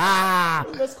 Let's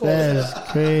call this.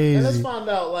 That's crazy. And let's find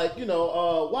out,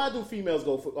 why do females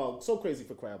go so crazy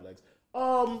for crab legs?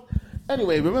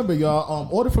 Anyway, remember, y'all,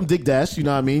 order from Dick Dash, you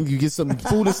know what I mean? You get some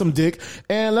food and some dick,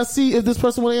 and let's see if this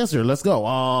person will answer. Let's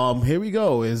go. Here we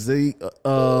go.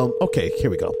 Okay,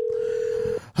 here we go.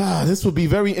 This will be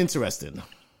very interesting.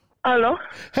 Hello?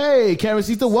 Hey,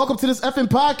 Karencita, welcome to This Effin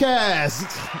Podcast.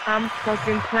 I'm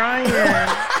fucking crying.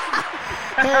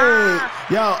 Hey,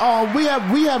 y'all, we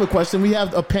have a question. We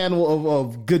have a panel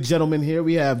of good gentlemen here.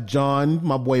 We have John,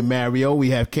 my boy Mario.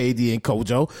 We have KD and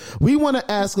Kojo. We want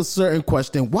to ask a certain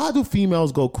question. Why do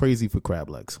females go crazy for crab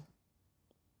legs?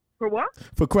 For what?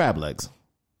 For crab legs.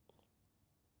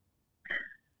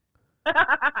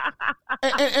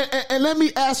 and let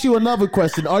me ask you another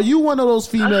question. Are you one of those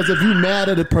females, if you mad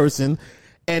at a person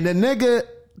and the nigga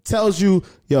tells you,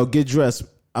 yo, get dressed,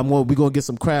 we're going to get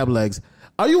some crab legs.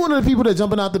 Are you one of the people that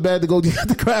jumping out the bed to go get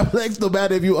the crab legs, no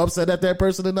matter if you upset at that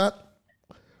person or not?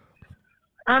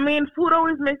 I mean, food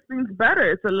always makes things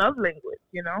better. It's a love language,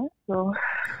 you know? So,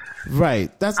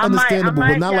 right. That's understandable,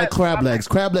 but not like crab legs.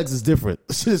 Crab legs is different.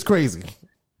 Shit is crazy.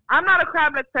 I'm not a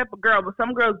crab leg type of girl, but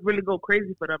some girls really go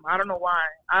crazy for them. I don't know why.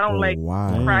 I don't like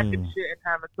cracking shit and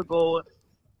having to go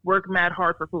work mad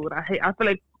hard for food. I feel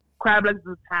like crab legs is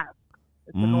a task.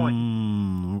 It's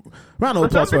annoying. Round of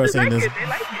applause for her saying this. They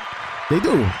like it. They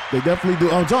do. They definitely do.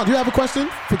 John, do you have a question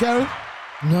for Karen?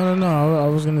 No. I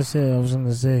was gonna say, if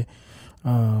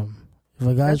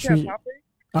a guy treat,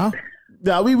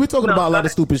 Yeah, we're talking about a lot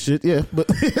of stupid shit. Yeah,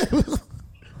 but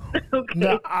okay.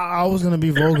 No, I was gonna be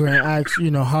vulgar and ask,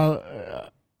 how.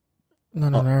 No,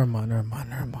 never mind. No,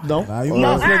 Now you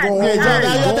John, go you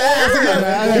have to ask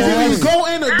again. Go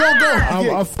in or don't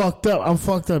go. I'm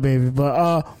fucked up, baby.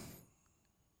 But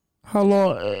how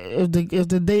long? If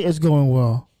the date is going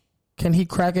well, can he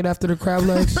crack it after the crab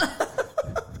legs?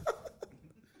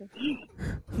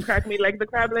 Crack me like the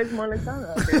crab legs, more like that.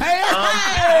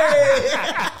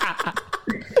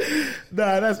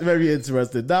 Nah, that's very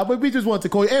interesting. Nah, but we just want to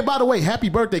call you. Hey, by the way, happy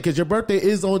birthday, because your birthday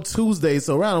is on Tuesday,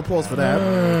 so round of applause for that.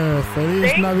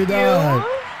 Feliz Navidad.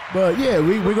 But yeah,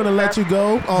 we're gonna let you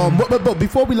go. But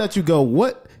before we let you go,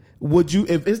 what would you,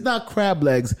 if it's not crab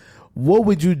legs, what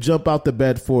would you jump out the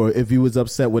bed for if you was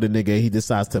upset with a nigga and he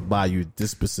decides to buy you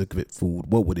this specific food?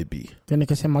 What would it be? Tiene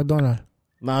que ser McDonald's.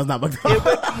 No, it's not McDonald's.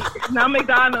 It's not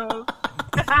McDonald's.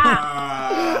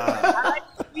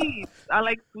 I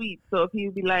like sweets. So if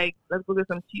he'd be like, let's go get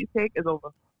some cheesecake, it's over.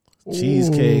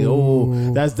 Cheesecake.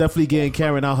 Oh, that's definitely getting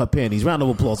Karen out her panties. Round of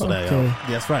applause for that, y'all.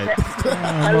 That's right.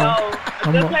 Hello.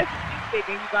 Just like cheesecake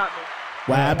and you got me.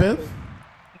 What happened?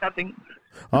 Nothing.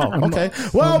 Oh, okay.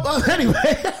 Well,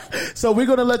 anyway, so we're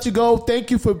going to let you go.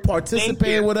 Thank you for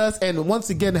participating with us. And once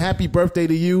again, happy birthday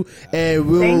to you. And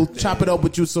we'll chop it up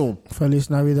with you soon. Feliz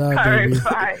Navidad, baby. Right,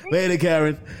 bye. Later,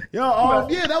 Karen. Yo,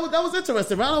 yeah, that was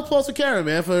interesting. Round of applause for Karen,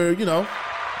 man, for,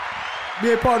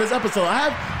 being part of this episode.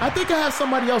 I think I have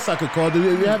somebody else I could call. Do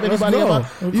you have anybody else?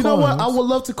 You know what? I would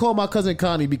love to call my cousin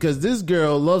Connie, because this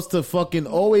girl loves to fucking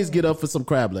always get up for some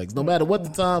crab legs, no matter what the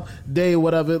time, day,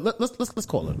 whatever. Let's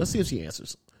call her. Let's see if she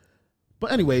answers.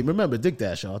 But anyway, remember Dick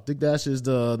Dash, y'all. Dick Dash is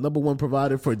the #1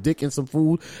 provider for dick and some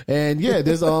food. And yeah,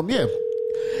 there's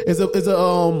it's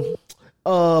a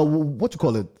what you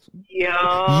call it?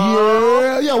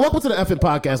 Yeah. Welcome to the Effin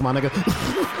Podcast, my nigga.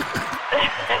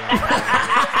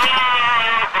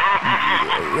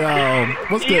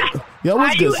 What's good? Yo,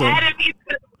 what's good, son?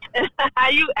 How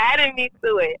you adding me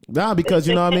to it? Nah, because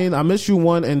you know what I mean. I miss you.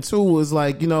 1 and 2 is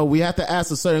like, we have to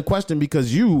ask a certain question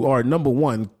because you are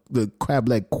 #1, the crab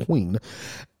leg queen,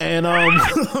 and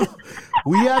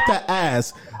we have to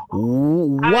ask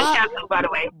why. I miss y'all too, by the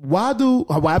way. What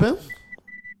happened?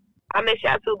 I miss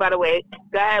y'all too, by the way.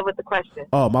 Go ahead with the question.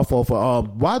 Oh, my fault. For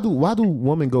why do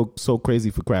women go so crazy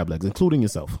for crab legs, including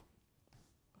yourself?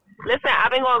 Listen, I've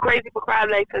been going crazy for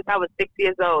crab legs since I was 6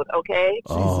 years old, okay?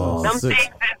 Oh, some things is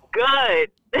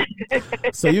good.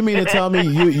 So you mean to tell me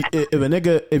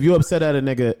if you're upset at a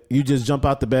nigga, you just jump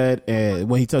out the bed and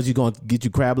when he tells you going to get you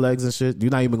crab legs and shit,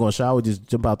 you're not even going to shower, just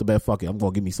jump out the bed, fuck it, I'm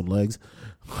going to give me some legs?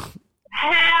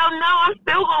 Hell no, I'm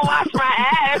still going to wash my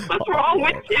ass. What's wrong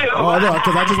with you? Oh no,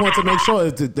 because I just want to make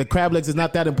sure the crab legs is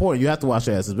not that important. You have to wash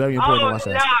your ass. It's very important to wash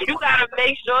your ass. No, you gotta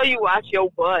make sure you wash your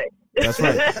butt. That's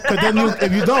right. Because then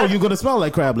if you don't, you're gonna smell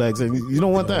like crab legs, and you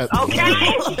don't want that. Okay.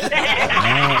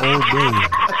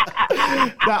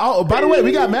 Now, by the way,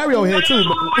 we got Mario here too.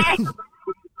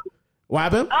 What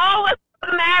happened? Oh, what's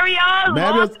up, Mario?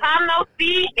 Long time no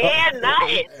see. Yeah,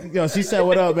 nothing. Yo, she said,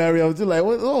 "What up, Mario?" She's like,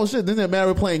 "Oh shit!" Then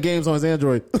Mario playing games on his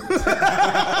Android.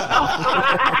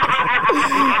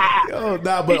 Yo,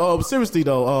 nah, but seriously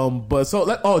though,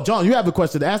 John, you have a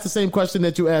question. Ask the same question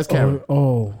that you asked Karen.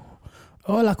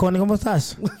 Hola, Connie, ¿cómo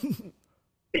estás?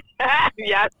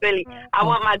 Yeah, silly. I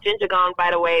want my ginger gone,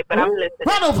 by the way, but I'm listening.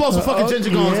 Round of applause for fucking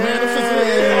ginger gones, man.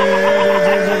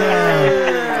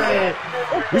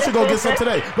 We should go get some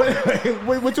today. But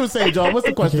what you were saying, John? What's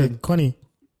the question? Okay, Connie,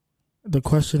 the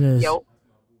question is... Yo.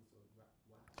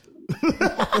 We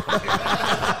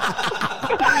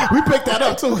picked that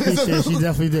up, too. She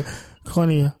definitely did.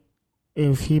 Connie,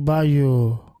 if he buy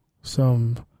you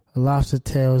some lobster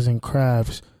tails and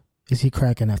crabs... Is he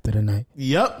cracking after the night?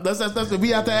 Yep, that's what we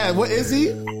have to ask. What is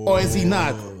he, or is he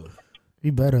not?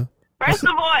 He better. First of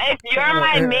all, if you're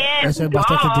my man, but if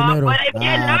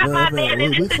you're not my man,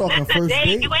 then this is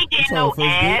date. You ain't getting no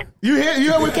ass. You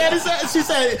hear what Candy said? She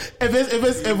said,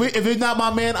 if it's not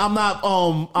my man, I'm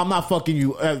not fucking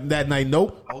you that night.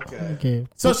 Nope. Okay.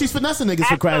 So she's finessing niggas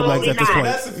for crab legs at this point.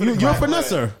 You're a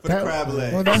finesser. For the crab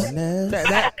legs.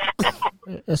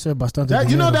 That's bastante.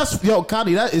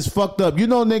 Connie, that is fucked up. You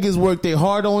know niggas work their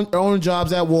hard own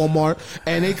jobs at Walmart,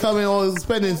 and they come in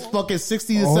spending fucking $60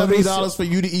 to $70 for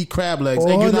you to eat crab legs,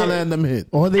 and you're not letting them hit.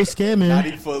 Or they scamming. Not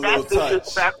even for a little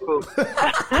touch.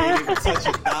 Can't even touch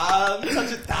a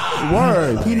dime.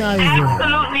 Word. He not even.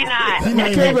 Absolutely not. He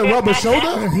can't even rub a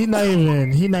shoulder. He not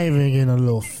even getting a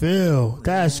little feel.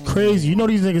 That's crazy. You know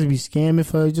these niggas be scamming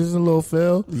for just a little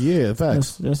feel. Yeah,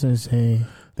 facts. That's insane.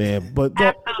 Damn, but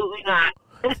absolutely not.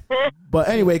 But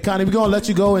anyway, Connie, we're gonna let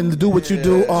you go and do what you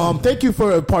do. Thank you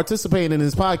for participating in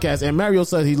this podcast. And Mario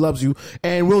says he loves you,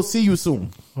 and we'll see you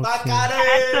soon. Okay.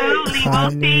 Absolutely.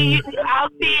 I'll see you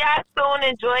soon.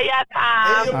 Enjoy your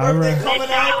time. Hey, your birthday coming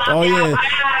up. Oh yeah,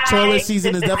 Taurus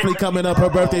season is definitely coming up. Her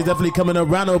birthday is definitely coming up.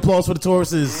 Round of applause for the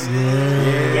Tauruses.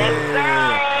 Yes, sir.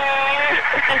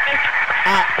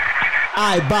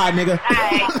 All right, bye, nigga. All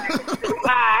right.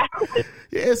 Bye.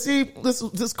 Yeah, see,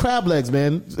 this crab legs,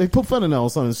 man. They put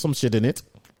fentanyl or some shit in it.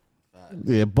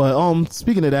 Yeah, but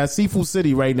speaking of that, Seafood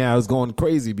City right now is going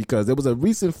crazy because there was a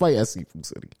recent fight at Seafood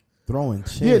City. Throwing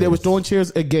chairs. Yeah, they was throwing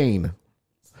chairs again.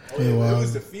 It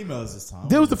was the females this time.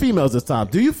 There was the females this time.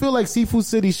 Do you feel like Seafood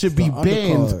City should be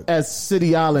banned at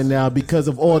City Island now because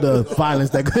of all the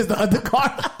violence that goes the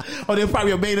undercard? Or there's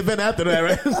probably a main event after that,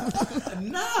 right?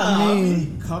 Nah, I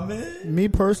mean, come in. Me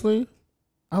personally,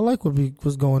 I like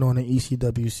what's going on in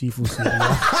ECW Seafood City.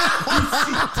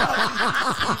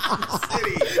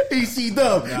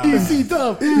 ECW.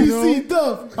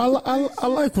 I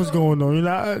like what's going on, you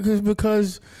know,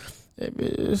 because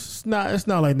it's not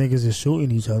like niggas is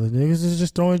shooting each other. Niggas is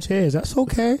just throwing chairs. That's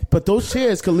okay. But those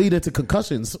chairs could lead into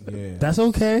concussions. Yeah. That's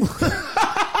okay.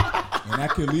 And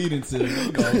that could lead into,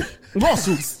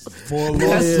 lawsuits. For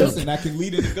lawsuits, and that can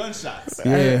lead into gunshots.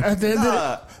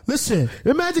 Yeah. Listen,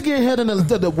 imagine getting hit in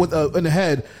the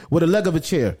head with a leg of a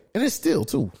chair, and it's still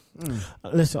too.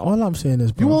 Listen, all I'm saying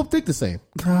is, bro, you won't think the same.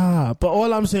 But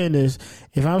all I'm saying is,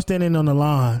 if I'm standing on the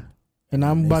line and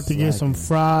I'm about to get some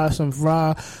fried.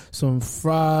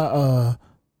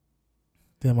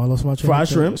 Damn, I lost my train. Fried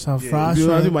shrimp. Some fried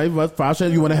shrimp. Fried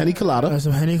shrimp. You want a Henny Colada?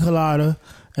 Some Henny Colada.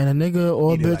 And a nigga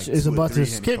or bitch is about to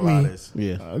skip me.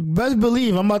 Yeah. Best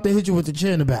believe I'm about to hit you with the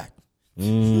chair in the back. So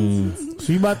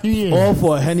you about to all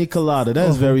for a Henny Colada. That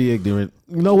is very ignorant.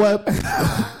 You know what?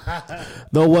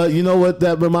 You know what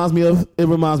that reminds me of? It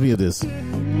reminds me of this.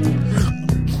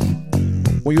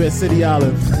 When you at City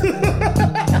Island.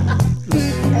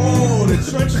 Oh, the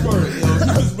trench coat. He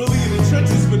was really in the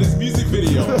trenches for this music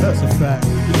video. That's a fact.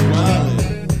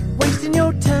 Wasting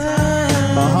your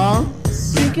time.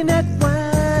 Drinking that wine.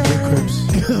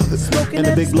 Smoking and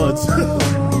the big bloods.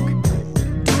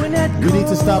 We need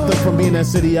to stop them from being at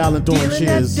City Island throwing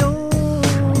chairs.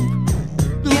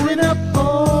 Giving up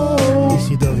home.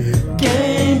 ECW.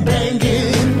 Gang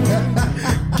banging.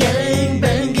 Gang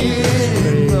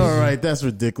banging. All right, that's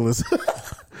ridiculous.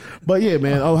 But yeah,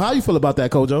 man. How you feel about that,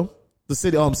 Kojo? The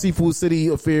city, Seafood City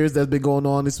affairs that's been going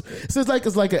on. It's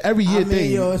like an every year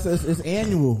thing. Yo, it's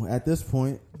annual at this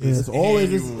point. Yeah. It's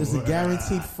always it's a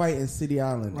guaranteed fight in City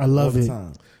Island. I love it.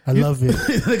 I love it.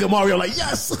 Nigga Mario like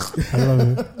yes. I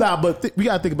love it. Nah, but we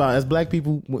gotta think about it. As black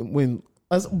people, when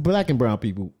as black and brown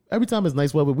people, Every time it's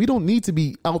nice weather, we don't need to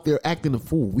be out there acting a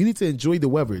fool. We need to enjoy the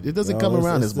weather. It doesn't come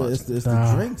around as much. It's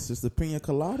the drinks. It's the pina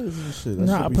coladas and shit.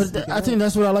 I think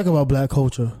that's what I like about black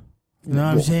culture. You know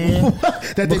what I'm saying?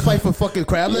 That they fight for fucking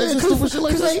crab legs and stupid shit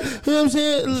like that? You know what I'm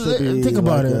saying? Think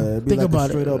about it. Think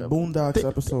about it. Straight up Boondocks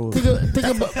episode. Think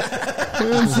about you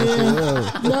know what I'm saying?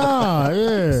 Nah,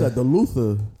 yeah. It's at the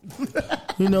Luther.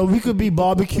 You know, we could be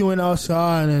barbecuing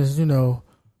outside and, you know,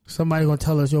 somebody gonna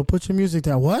tell us, yo, put your music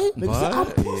down. What?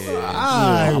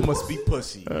 I must be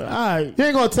pussy. You ain't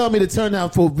gonna tell me to turn down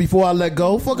before I let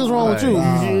go. Fuck is wrong with you?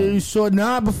 You sure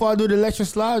not? Before I do the electric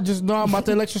slide, just know I'm about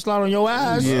to electric slide on your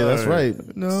ass. Yeah, that's right.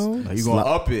 No, You gonna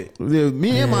up it? Yeah,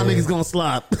 me and my niggas gonna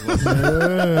slide.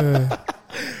 Yeah.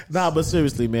 Nah, but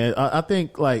seriously, man, I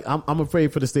think like I'm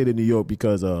afraid for the state of New York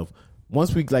because of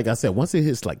once like I said, once it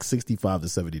hits like 65 to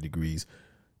 70 degrees.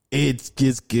 It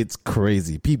just gets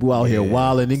crazy. People out here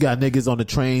wilding. They got niggas on the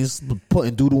trains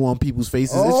putting doodle on people's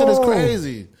faces. This shit is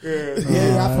crazy.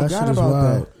 Yeah, I forgot about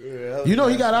that. Yeah, you know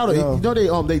he got out of. You know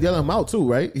they let him out too,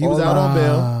 right? He was out on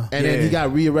bail, and then he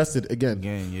got rearrested again.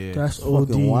 Yeah. That's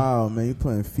Fucking OD. wild, man. You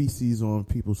putting feces on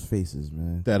people's faces,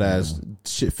 man. That ass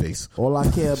shit face. All I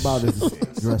care about is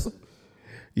dressing.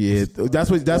 Yeah,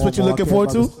 that's what you're looking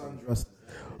forward to.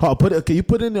 Oh, can you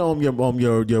put in your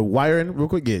wiring real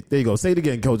quick? Yeah, there you go. Say it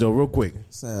again, Kojo, real quick.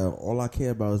 All I care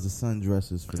about is the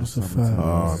sundresses for the That's a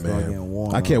summertime. fact. Oh,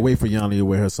 man. I can't wait for Yanni to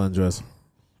wear her sundress.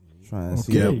 Trying to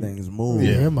see how things move.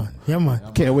 Yeah, man.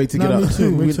 Can't wait to get up. Me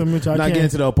too. Not get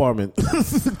into the apartment.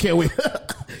 Can't wait.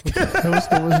 Let's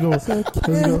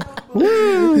go.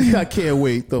 Woo. I can't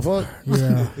wait. The fuck?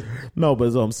 Yeah. No, but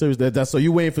I'm serious. That's so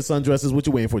you waiting for sundresses? What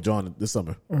you waiting for, John, this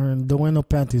summer? Don't wear no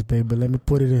panties, baby. Let me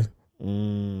put it in.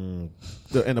 In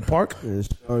the park?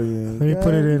 Oh, yeah. Let me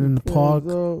put it in the park,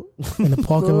 in the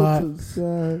parking lot,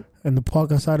 in the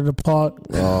park outside of the park.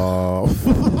 Oh,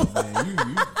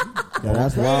 yeah,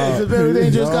 that's wild. He's a very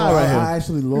dangerous guy right here. I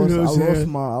actually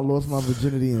lost my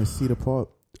virginity in Cedar Park.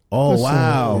 Oh,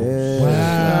 wow. Yeah.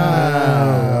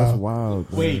 Wow. That's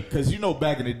wild. Man. Wait, because you know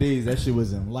back in the days that shit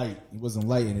wasn't light. It wasn't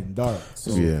light and in dark.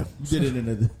 So yeah. You did it in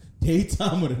the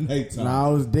daytime or the nighttime?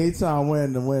 Nah, it was daytime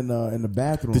when in the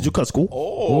bathroom. Did you cut school?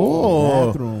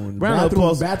 Bathroom.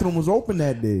 Bathroom was open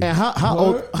that day. And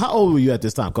how old were you at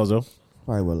this time, Kozo?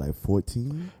 Probably like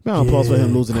 14. Man, applause for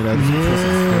him losing it at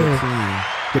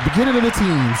the beginning of the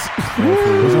teens.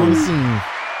 Was on the scene.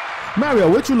 Mario,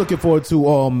 what you looking forward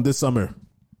to this summer?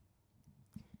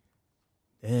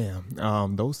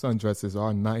 Damn, those sundresses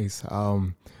are nice.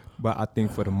 But I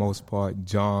think for the most part,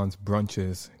 John's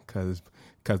brunches, because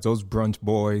those brunch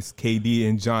boys, KD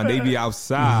and John, they be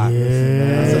outside. Yeah.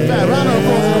 That's a fact. Round of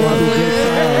applause.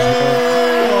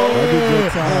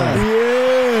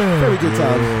 Very good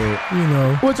time. You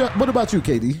know. What about you,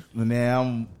 KD? Now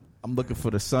I'm looking for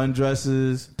the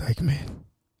sundresses. Dykeman.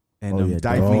 And them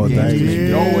Dykeman games. You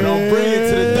know what I'm bringing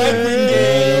to the Dykeman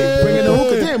game. Bringing the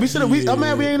hookah.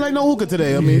 Damn, we ain't like no hookah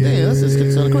today. I mean, damn, that's just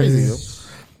kind of crazy. Yo.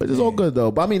 But it's all good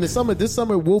though. But I mean, this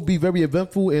summer will be very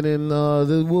eventful, and then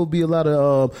there will be a lot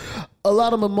of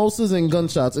mimosas and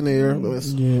gunshots in the air.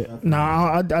 Yeah.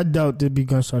 Nah, I doubt there'd be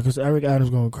gunshots because Eric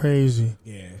Adams going crazy.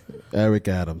 Yeah. Eric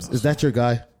Adams. Is that your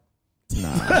guy?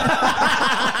 Nah.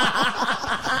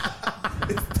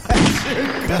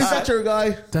 Is that your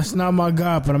guy? That's not my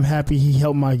guy, but I'm happy he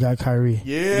helped my guy Kyrie.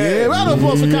 Yeah. Round of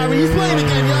applause for Kyrie. He's playing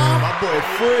again, y'all. My boy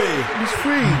free. He's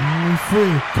free. He's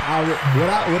free.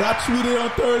 What I tweeted on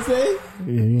Thursday?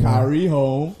 Yeah, you know. Kyrie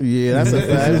home. Yeah, that's a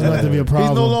fact. It's about to be a problem.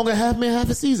 He's no longer half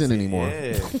a season anymore.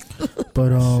 Yeah.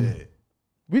 But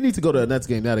we need to go to a Nets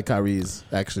game now that Kyrie is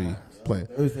actually playing.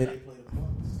 Thursday they play the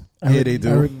Bucks. Yeah, they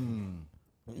do.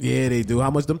 Yeah, they do. How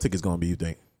much them tickets gonna be? You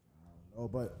think? Oh,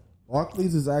 but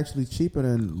Barclays is actually cheaper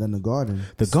than the Garden.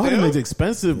 The Garden is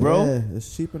expensive, bro. Yeah,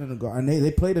 it's cheaper than the Garden. And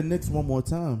they play the Knicks one more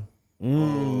time. I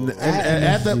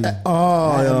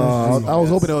was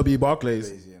hoping it would be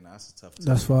Barclays.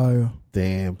 that's fire.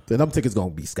 Damn, then them tickets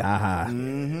gonna be sky high.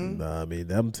 Nah, I mean,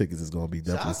 them tickets is gonna be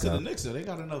definitely sky. To the Knicks, they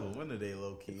got another winner. They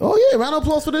low key. Oh yeah, round of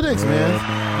applause for the Knicks, man.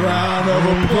 Round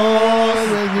of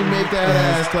applause when you make that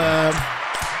ass clap.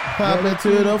 Pop it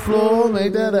to the floor,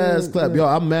 make that ass clap. Yo,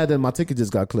 I'm mad that my ticket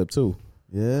just got clipped too.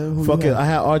 Yeah, fuck it. I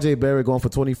had RJ Barrett going for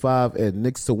 25 and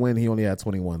Knicks to win. He only had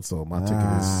 21, so my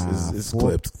ticket is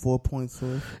clipped. 4 points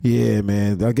for. Yeah,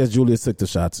 man. I guess Julius took the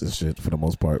shots and shit for the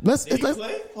most part. Did he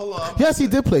play? Hold on. Yes, he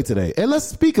did play today. And let's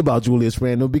speak about Julius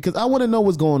Randle because I want to know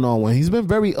what's going on when he's been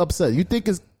very upset. You think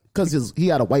it's because he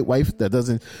had a white wife that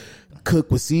doesn't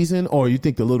cook with season, or you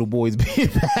think the little boy's being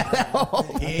bad at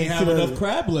home? He ain't have enough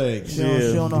crab legs. She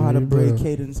don't know how to braid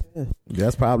Caden's hair.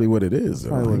 That's probably what it is.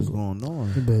 That's probably what's going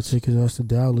on. You better take his ass to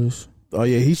Dallas. Oh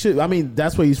yeah, he should. I mean,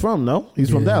 that's where he's from. No, he's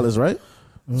from Dallas, right?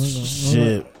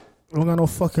 Shit. I don't got no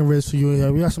fucking ribs for you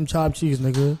here. We got some chopped cheese,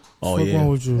 nigga. What's wrong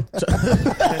with you?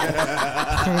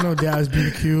 I don't know Dallas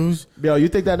BBQs. Yo, you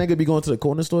think that nigga be going to the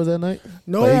corner stores at night?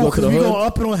 No, because we going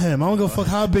up it on him. I don't give a fuck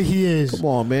how big he is. Come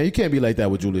on, man. You can't be like that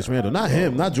with Julius Randle. Not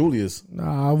him. Not Julius.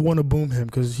 Nah, I want to boom him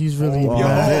because he's really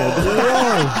bad.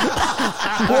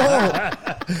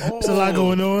 There's a lot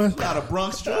going on. Got a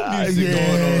Bronx drum music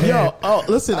going on. Yo,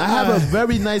 listen. I have a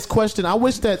very nice question. I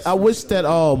wish that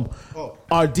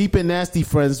our deep and nasty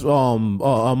friends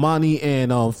Amani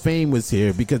and Fame was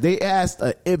here because they asked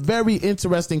a very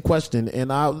interesting question, and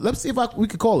let's see if we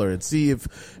could call her and see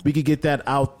if we could get that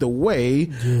out the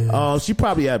way. She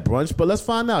probably at brunch, but let's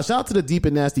find out. Shout out to the Deep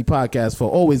and Nasty podcast for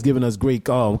always giving us great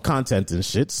content and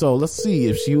shit. So let's see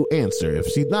if she'll answer. If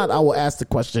she's not, I will ask the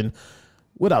question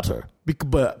without her.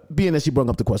 But being that she brought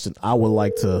up the question, I would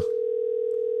like to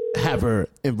have her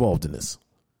involved in this.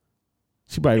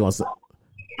 She probably wants to.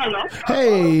 Hello.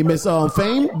 Hey, Miss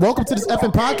Fame. Welcome to This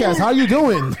Effin Podcast. How are you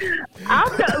doing?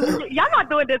 Y'all not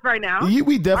doing this right now.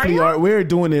 We definitely are. We're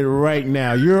doing it right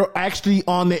now. You're actually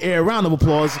on the air. Round of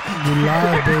applause. You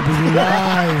live, baby. You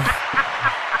live.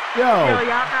 Yo, y'all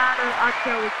got our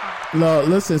kill is fine. Look,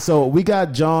 listen. So we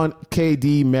got John,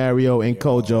 KD, Mario, and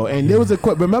Kojo, and there was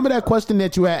remember that question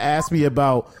that you had asked me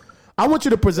about. I want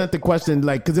you to present the question,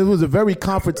 because it was a very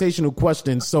confrontational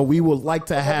question. So we would like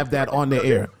to have that on the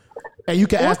air. And you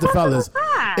can ask the fellas.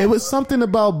 It was something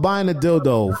about buying a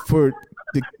dildo for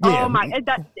the. Yeah. Oh my!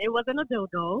 It wasn't a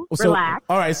dildo. So, relax.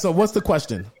 All right. So what's the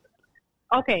question?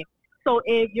 Okay. So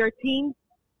if your teen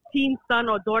son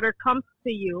or daughter comes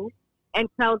to you and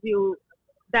tells you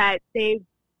that they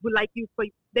would like for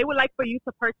you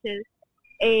to purchase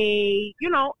a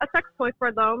sex toy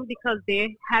for them because they're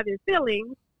having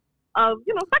feelings of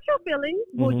sexual feelings,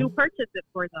 would you purchase it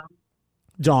for them?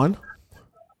 John.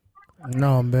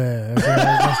 No, I'm bad.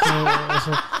 That's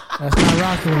not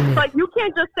rocking with me. But you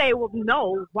can't just say, well,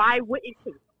 no, why wouldn't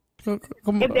you?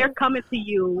 If they're coming to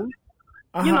you,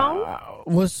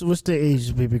 What's the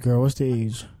age, baby girl? What's the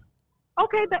age?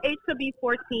 Okay, the age could be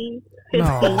 14, 15.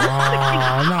 No.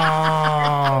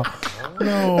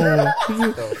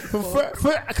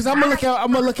 Because I'm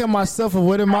gonna look at myself and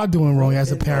what am I doing wrong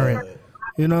as a parent?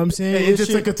 You know what I'm saying? It just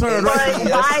took a turn.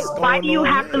 Why do you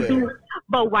have to do?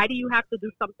 But why do you have to do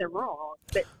something wrong?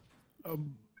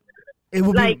 It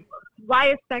would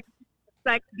why is sex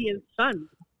being shunned?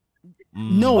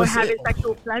 No, or having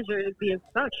sexual pleasure is being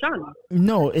shunned.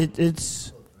 No,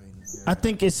 it's. I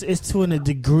think it's to a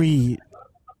degree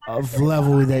of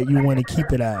level that you want to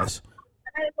keep it as.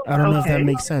 I don't know if that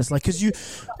makes sense. Because you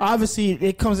obviously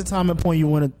it comes a time and point you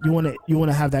want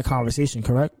to have that conversation,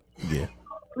 correct? Yeah.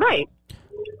 Right.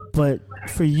 But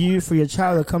for your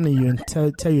child to come to you and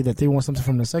tell you that they want something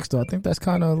from the sex doll, I think that's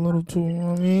kind of a little too.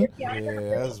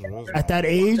 That's at that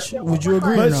age, would you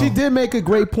agree? But she did make a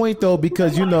great point though,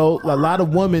 because a lot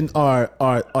of women are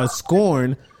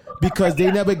scorned because they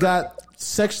never got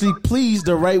sexually pleased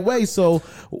the right way. So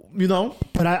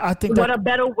But I think what a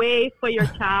better way for your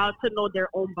child to know their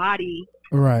own body.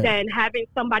 Right. Than having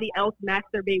somebody else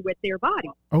masturbate with their body.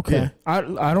 Okay.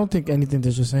 Yeah. I don't think anything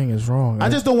that you're saying is wrong. I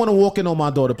just don't want to walk in on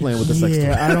my daughter playing with the sex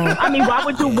toy. I don't. I mean, why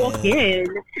would you walk in?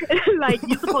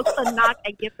 You're supposed to knock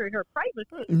and give her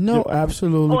privacy. No,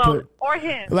 absolutely. Well, or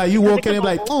him. Like you walk in and be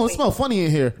like, oh, it smells funny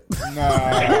in here.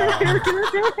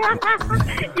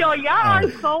 Yo, y'all are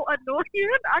so annoying.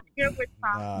 I can't with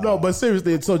time. No, but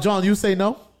seriously. So, John, you say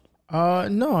no?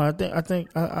 No, I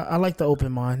think I like the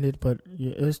open minded, but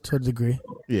it's to a degree.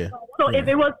 Yeah. So if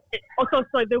it was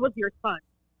your son,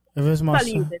 if it's my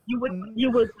son, you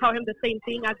would tell him the same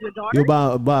thing as your daughter. You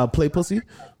buy play pussy?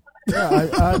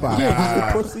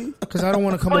 Yeah, pussy. Because I don't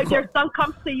want to come. Or if your son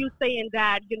comes to you saying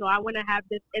that I want to have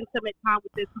this intimate time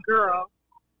with this girl,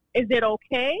 is it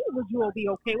okay? Would you all be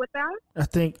okay with that? I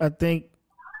think.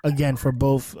 Again, for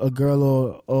both a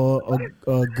girl or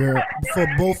a girl, for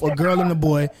both a girl and a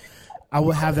boy, I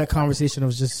would have that conversation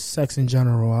of just sex in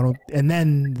general. And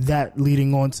then that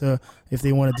leading on to if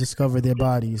they want to discover their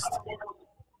bodies.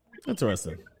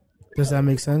 Interesting. Does that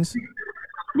make sense?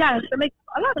 Yes, it makes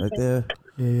a lot of sense.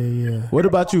 Yeah. What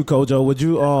about you, Kojo? Would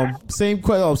you same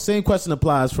question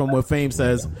applies from what Fame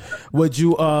says. Would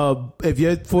you if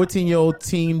your 14-year-old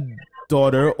teen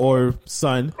daughter or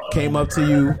son came up to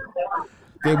you?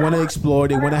 They want to explore.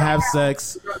 They want to have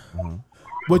sex.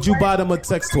 Would you buy them a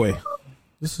sex toy?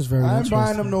 This is very. I ain't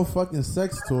buying them no fucking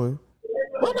sex toy.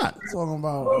 Why not? I'm talking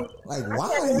about why?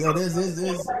 Yo, this.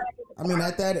 I mean,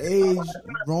 at that age,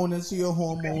 growing into your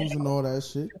hormones and all that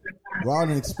shit. Go out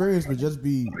and experience, but just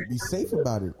be safe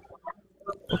about it.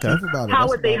 Okay. How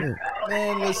would they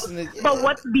Man, listen. But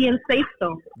what's being safe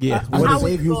though? Yeah. What is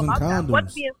safe using condoms?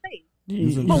 What's being safe?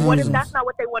 Using But what if condoms. that's not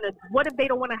what they want to? What if they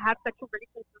don't want to have sexual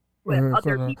relations with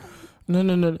other people? No.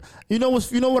 You know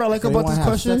what I like about this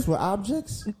question? Sex with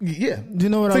objects? Yeah. Do you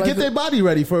know what I To like? get their body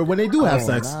ready for when they do have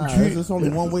sex. Nah, there's only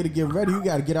one way to get ready. You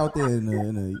got to get out there in the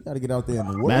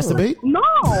world. Masturbate? No.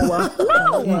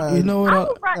 You know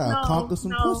what? Conquer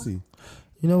some pussy.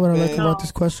 You know what I like about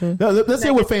this question? No, let's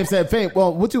hear what Fame said. Fame,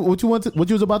 well, what you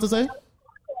was about to say?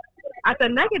 As a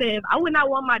negative, I would not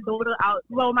want my daughter out.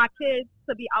 Well, my kids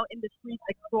to be out in the streets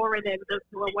exploring and just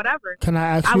doing whatever. Can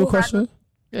I ask you a question?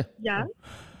 Yeah.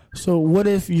 So what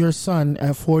if your son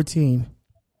at 14,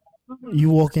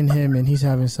 you walk in him and he's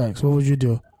having sex? What would you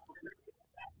do?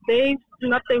 There's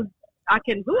nothing I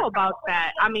can do about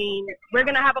that. I mean, we're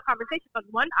gonna have a conversation. Because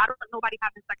one, I don't want nobody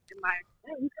having sex in my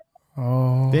house.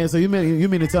 Oh. Damn, so you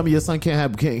mean to tell me your son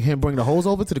can't bring the hoes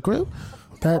over to the crib?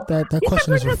 That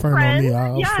question is referring to me.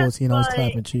 I was 14. I was but-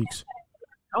 clapping cheeks.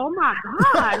 Oh my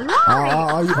God!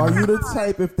 Are you the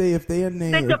type if they in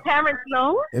there? Did your parents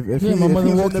know? If Yeah, my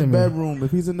mother walked in there.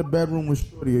 if he's in the bedroom with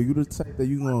Shorty, are you the type that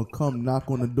you gonna come knock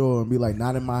on the door and be like,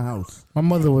 not in my house? My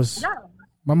mother was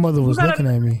gotta- looking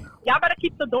at me. Y'all better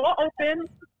keep the door open.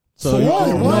 So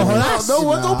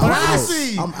no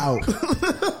privacy. I'm out.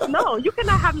 No, you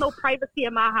cannot have no privacy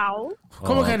in my house.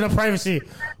 Come on, no privacy.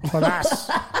 For us.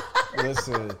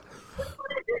 Listen,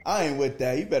 I ain't with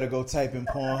that. You better go type in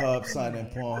Pornhub, sign in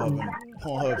Pornhub, and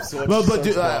Pornhub search.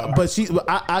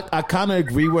 I kind of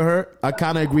agree with her. I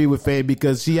kind of agree with Faye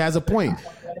because she has a point.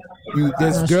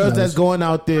 There's girls that's going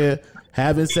out there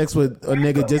having sex with a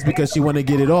nigga just because she want to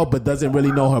get it off, but doesn't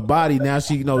really know her body. Now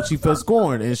she feels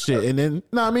scorned and shit. And then,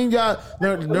 y'all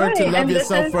learn to love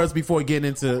yourself first before getting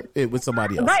into it with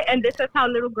somebody else. Right, and this is how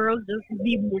little girls just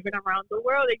be moving around the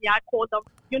world, and y'all call them,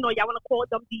 y'all want to call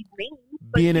them these names.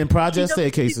 Being in project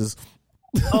staircases.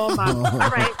 Oh my! All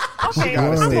right, okay. She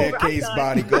got a staircase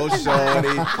body, go shorty.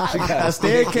 She got a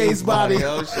staircase body,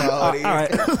 go shorty. All right,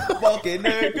 fucking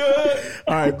nigga.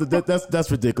 All right,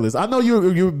 that's ridiculous. I know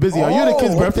you're busy. Are you at a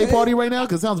kid's birthday party right now?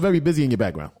 Because it sounds very busy in your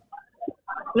background.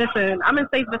 Listen, I'm in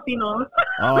Saint Vecinos.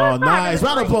 Oh, nice!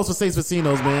 Round of applause for Saint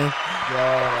Vecinos, man.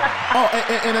 Yeah. Oh,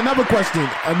 and another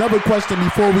question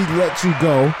before we let you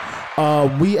go.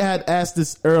 We had asked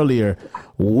this earlier.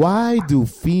 Why do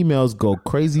females go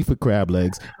crazy for crab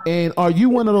legs? And are you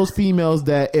one of those females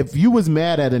that if you was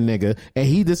mad at a nigga and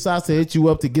he decides to hit you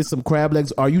up to get some crab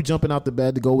legs, are you jumping out the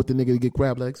bed to go with the nigga to get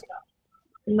crab legs?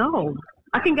 No,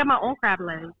 I can get my own crab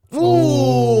legs.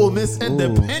 Ooh, Miss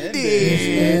Independent.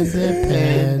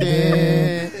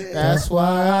 That's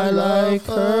why I like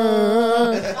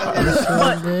her.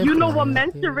 But you know what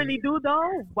men should really do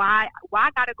though? Why I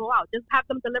gotta go out? Just have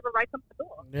them deliver right to the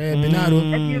door. Yeah,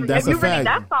 Binado. That's a fact. Really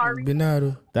that sorry.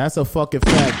 Binado. That's a fucking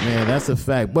fact, man. That's a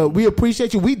fact. But we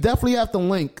appreciate you. We definitely have to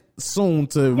link soon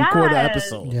to record an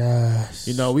episode. Yes.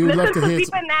 We would love to hear. Deep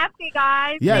and Nasty,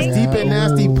 guys. Yes, Thank Deep and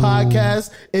Nasty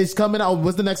podcast is coming out.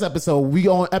 What's the next episode? We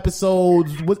on episode.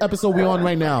 What episode we on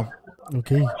right now?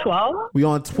 Okay. 12. We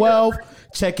on 12.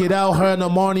 Check it out. Her and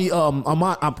Armani.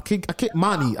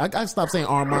 Mani. I gotta stop saying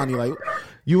Armani. Like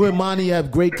you and Mani have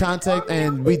great contact,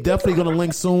 and we definitely gonna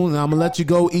link soon. And I'm gonna let you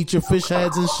go eat your fish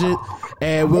heads and shit,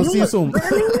 and we'll see you soon.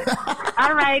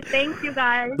 All right, thank you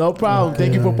guys. No problem.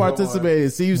 Thank you for participating.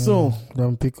 See you soon.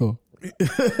 Don't pickle.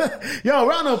 Yo,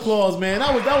 round of applause, man.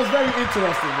 That was very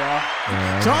interesting, bro.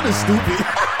 John is stupid.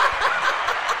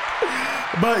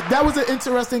 But that was an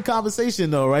interesting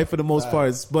conversation, though, right? For the most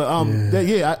part. But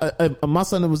my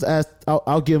son was asked.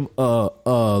 I'll give him a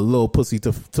little pussy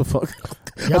to fuck.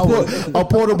 A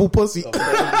portable pussy.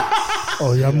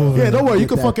 Oh, y'all moving. Yeah, don't worry. You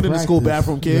can fuck it in the school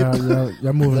bathroom, kid.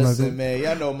 Y'all moving. Listen, man,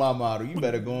 y'all know my motto. You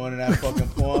better go in that fucking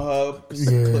Pornhub.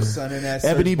 Put something in that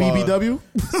Ebony BBW.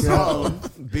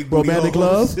 Big romantic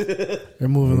love. They're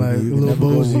moving like a little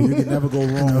boozy. You can never go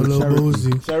wrong with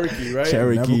Cherokee. Cherokee, right?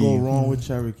 Never go wrong with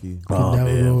Cherokee.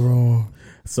 Never go wrong.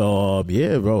 So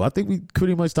yeah, bro, I think we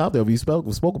pretty much stopped there. We spoke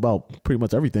about pretty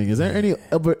much everything. Is there any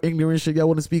other ignorant shit y'all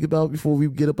want to speak about before we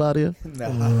get up out of here? Nah.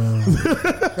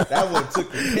 That one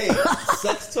took the cake.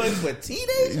 Sex toys for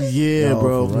teenagers? Yeah,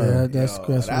 bro. Yeah, that's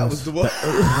that was the one.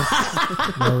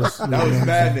 That was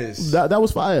madness. That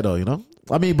was fire though,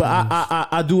 I mean, but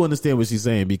I do understand what she's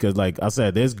saying because, like I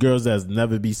said, there's girls that's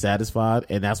never be satisfied,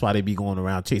 and that's why they be going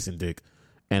around chasing dick.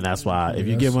 And that's why if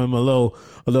you give them a little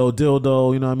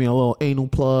dildo, you know what I mean, a little anal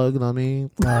plug, you know what I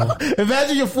mean.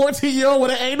 Imagine your 14-year-old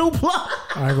with an anal plug.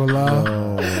 I ain't gonna lie.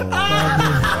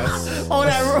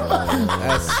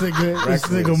 That's this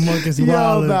nigga monk is Yo,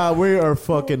 wild. we are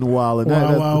fucking wilding.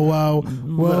 Wow.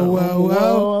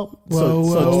 So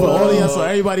for audience, so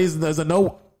everybody's there's a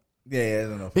no. Yeah,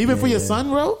 that's enough. Even for your son,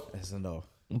 bro? That's enough.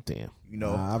 Damn. You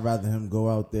know, I'd rather him go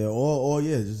out there or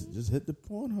just hit the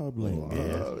Pornhub link.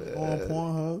 On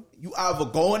Pornhub. You either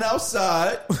going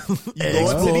outside, you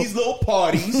going to these little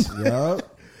parties.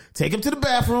 Yup. Take him to the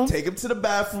bathroom.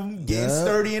 Getting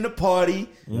sturdy in the party.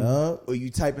 Yup. Or you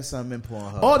typing something in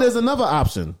Pornhub. Oh, there's another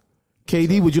option.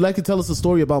 KD, would you like to tell us a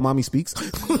story about Mommy Speaks?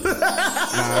 Nah,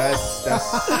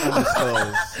 that's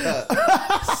undisclosed.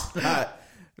 It's not.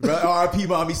 R.I.P.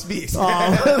 Mommy Speaks.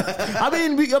 I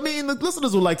mean, the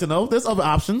listeners would like to know. There's other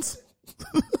options.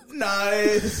 Nah,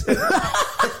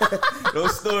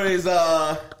 those stories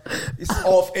it's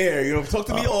off air. You know, talk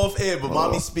to me off air. But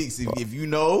Mommy Speaks. If you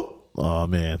know. Oh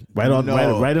man, right in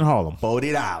Harlem.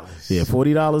 $40. Yeah,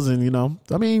 $40, and you know,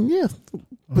 I mean, yeah.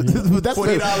 But that's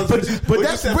 $40. But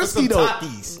that's risky though.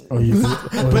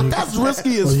 But that's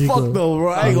risky as fuck though,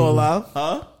 bro. I ain't gonna lie.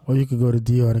 Huh? Or you could go to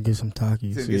Dior and get some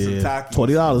Takis.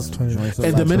 $20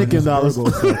 and Dominican dollars. So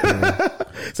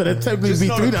that technically be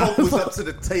 $3. Coke was up to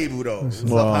the table though.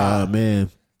 Oh man,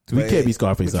 we can't be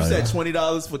Scarface. But you said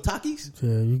 $20 for Takis?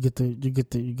 Yeah, you get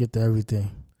the everything.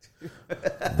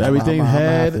 Everything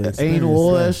had anal,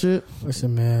 all that shit.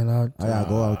 Listen, man, I gotta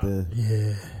go out there.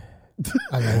 Yeah.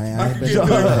 I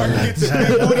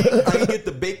can get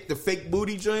the fake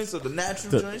booty joints or the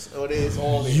natural joints, or there's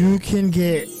all in. You can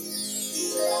get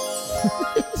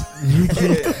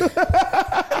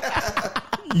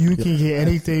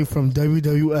anything from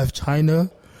WWF China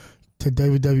to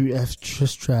WWF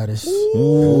Stratus.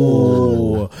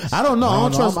 Ooh. I don't know. I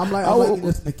don't trust. I'm like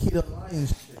this Nikita Lyons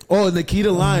shit. Oh,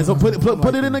 Nikita Lyons. So put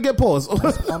it in and get pause.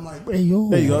 I'm like, hey yo.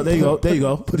 There you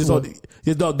go. Put this on.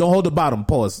 Don't hold the bottom.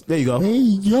 Pause. There you go. Hey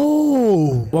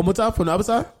yo. One more time from the other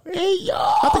side. Hey yo.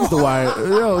 I think it's the wire.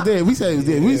 Yo, damn, we saying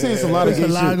some a lot of shit.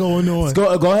 There's a lot going on.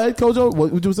 Go ahead, Kojo.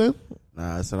 What you saying?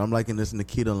 Nah, I said I'm liking this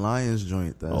Nikita Lyons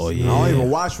joint. Yeah. I don't even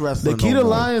watch wrestling. Nikita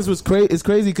Lyons was it's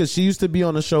crazy because she used to be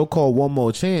on a show called One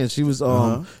More Chance. She was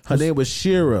her name was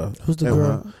Shira. Who's the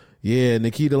girl? Yeah,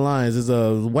 Nikita Lyons is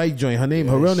a white joint. Her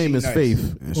real name is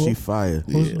Faith. And she fired.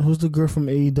 Who's the girl from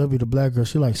AEW? The black girl.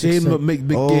 She like I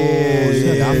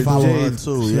follow her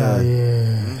too. Yeah.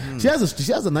 Mm-hmm. She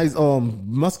has a nice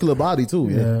muscular body too.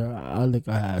 Yeah, I lick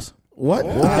her ass. What?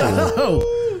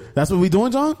 That's what we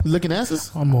doing, John? Licking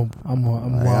asses? I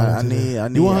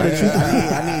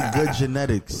need good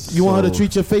genetics. You want her to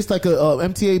treat your face like a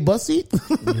MTA bus seat?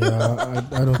 Yeah,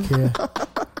 I don't care.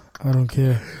 I don't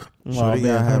care. Shorty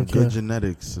gotta have good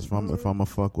genetics if I'm a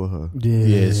fuck with her.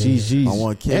 Yeah, she's I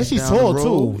want kids. And she's tall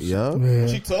too. Yeah.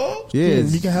 She tall? Yeah,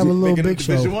 you can have a little big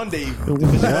show. Division 1 day.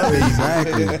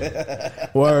 Exactly.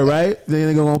 Word, right? Then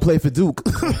they're gonna play for Duke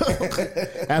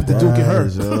after Duke and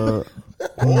her,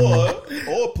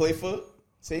 or play for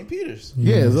St. Peter's.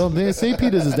 Yeah, so man, St.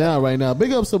 Peter's is down right now.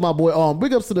 Big ups to my boy.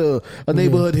 Big ups to the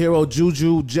neighborhood hero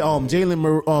Juju,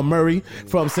 Jalen Murray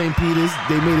from St. Peter's.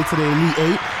 They made it to the Elite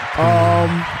Eight.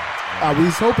 I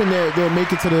was hoping that they'll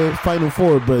make it to the Final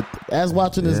Four, but as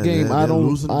watching this game, they're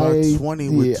losing by 20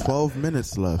 with 12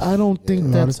 minutes left. I don't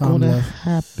think that's going to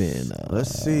happen. Let's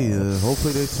see.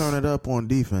 Hopefully they turn it up on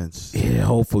defense. Yeah,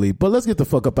 hopefully. But let's get the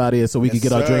fuck up out of here so we can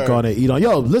get our drink on and eat on.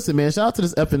 Yo, listen, man. Shout out to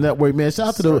this Effin Network, man. Shout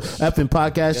out to the Effin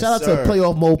Podcast. Shout out to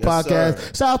Playoff Mode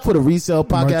Podcast. Shout out for the Resale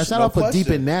Podcast. Shout out for Deep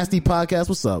and Nasty Podcast.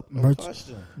 What's up? No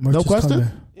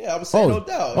question? Yeah, I was saying no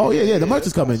doubt. Oh, yeah. The merch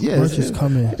is coming. Yeah, merch is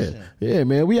coming. Yeah,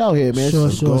 man. We out here, man.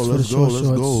 Let's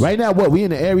go. Right now, we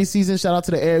in the Aries season. Shout out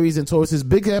to the Aries and Tauruses.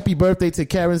 Big happy birthday to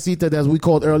Karen Sita, as we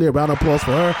called earlier. Round of applause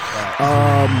for her.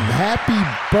 Happy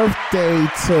birthday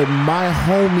to my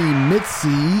homie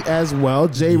Mitzi as well.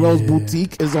 J Rose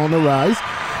Boutique is on the rise.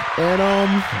 And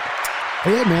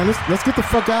yeah, man. Let's get the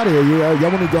fuck out of here. Y'all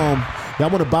want to go? Y'all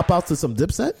want to bop out to some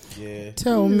Dipset? Yeah.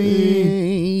 Tell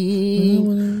me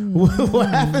what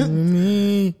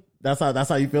happened. That's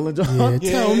how you feeling, John?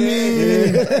 Yeah, tell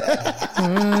me.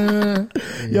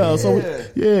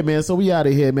 Yo, man. So we out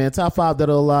of here, man. Top 5 that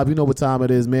are alive. You know what time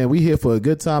it is, man. We here for a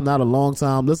good time, not a long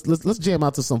time. Let's jam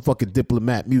out to some fucking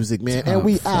Diplomat music, man. And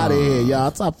we out of here,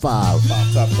 y'all. Top 5.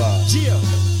 Top 5. Yeah,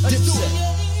 let's do it.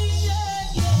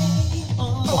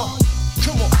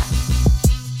 Come on.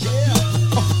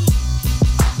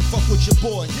 Fuck with your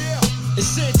boy. Yeah. It's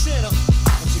Santana.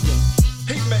 Once again.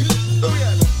 Hey, man. Oh,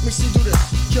 yeah. Let me see you do this.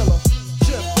 Killer.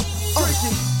 Chip.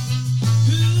 Freaky.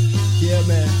 Yeah,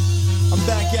 man. I'm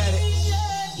back at it.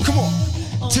 Come on.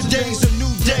 Today's a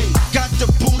new day. Got the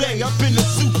booty up in the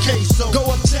suitcase. So go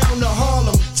uptown to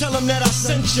Harlem. Tell them that I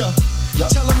sent ya.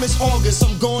 Tell them it's August,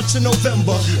 I'm going to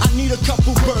November. I need a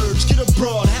couple birds, get a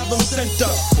broad, have them sent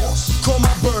up. Call my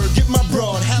bird, get my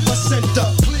broad, have her sent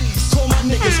up. Call my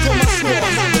niggas, call my squad,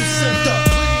 have them sent up.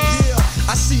 Yeah,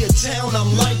 I see a town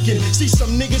I'm liking.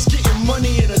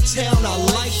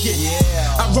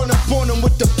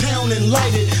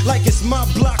 it like it's my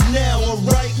block now,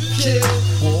 alright, kid?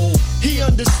 He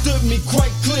understood me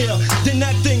quite clear. Then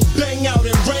that thing bang out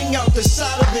and rang out the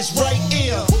side of his right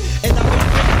ear. And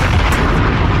I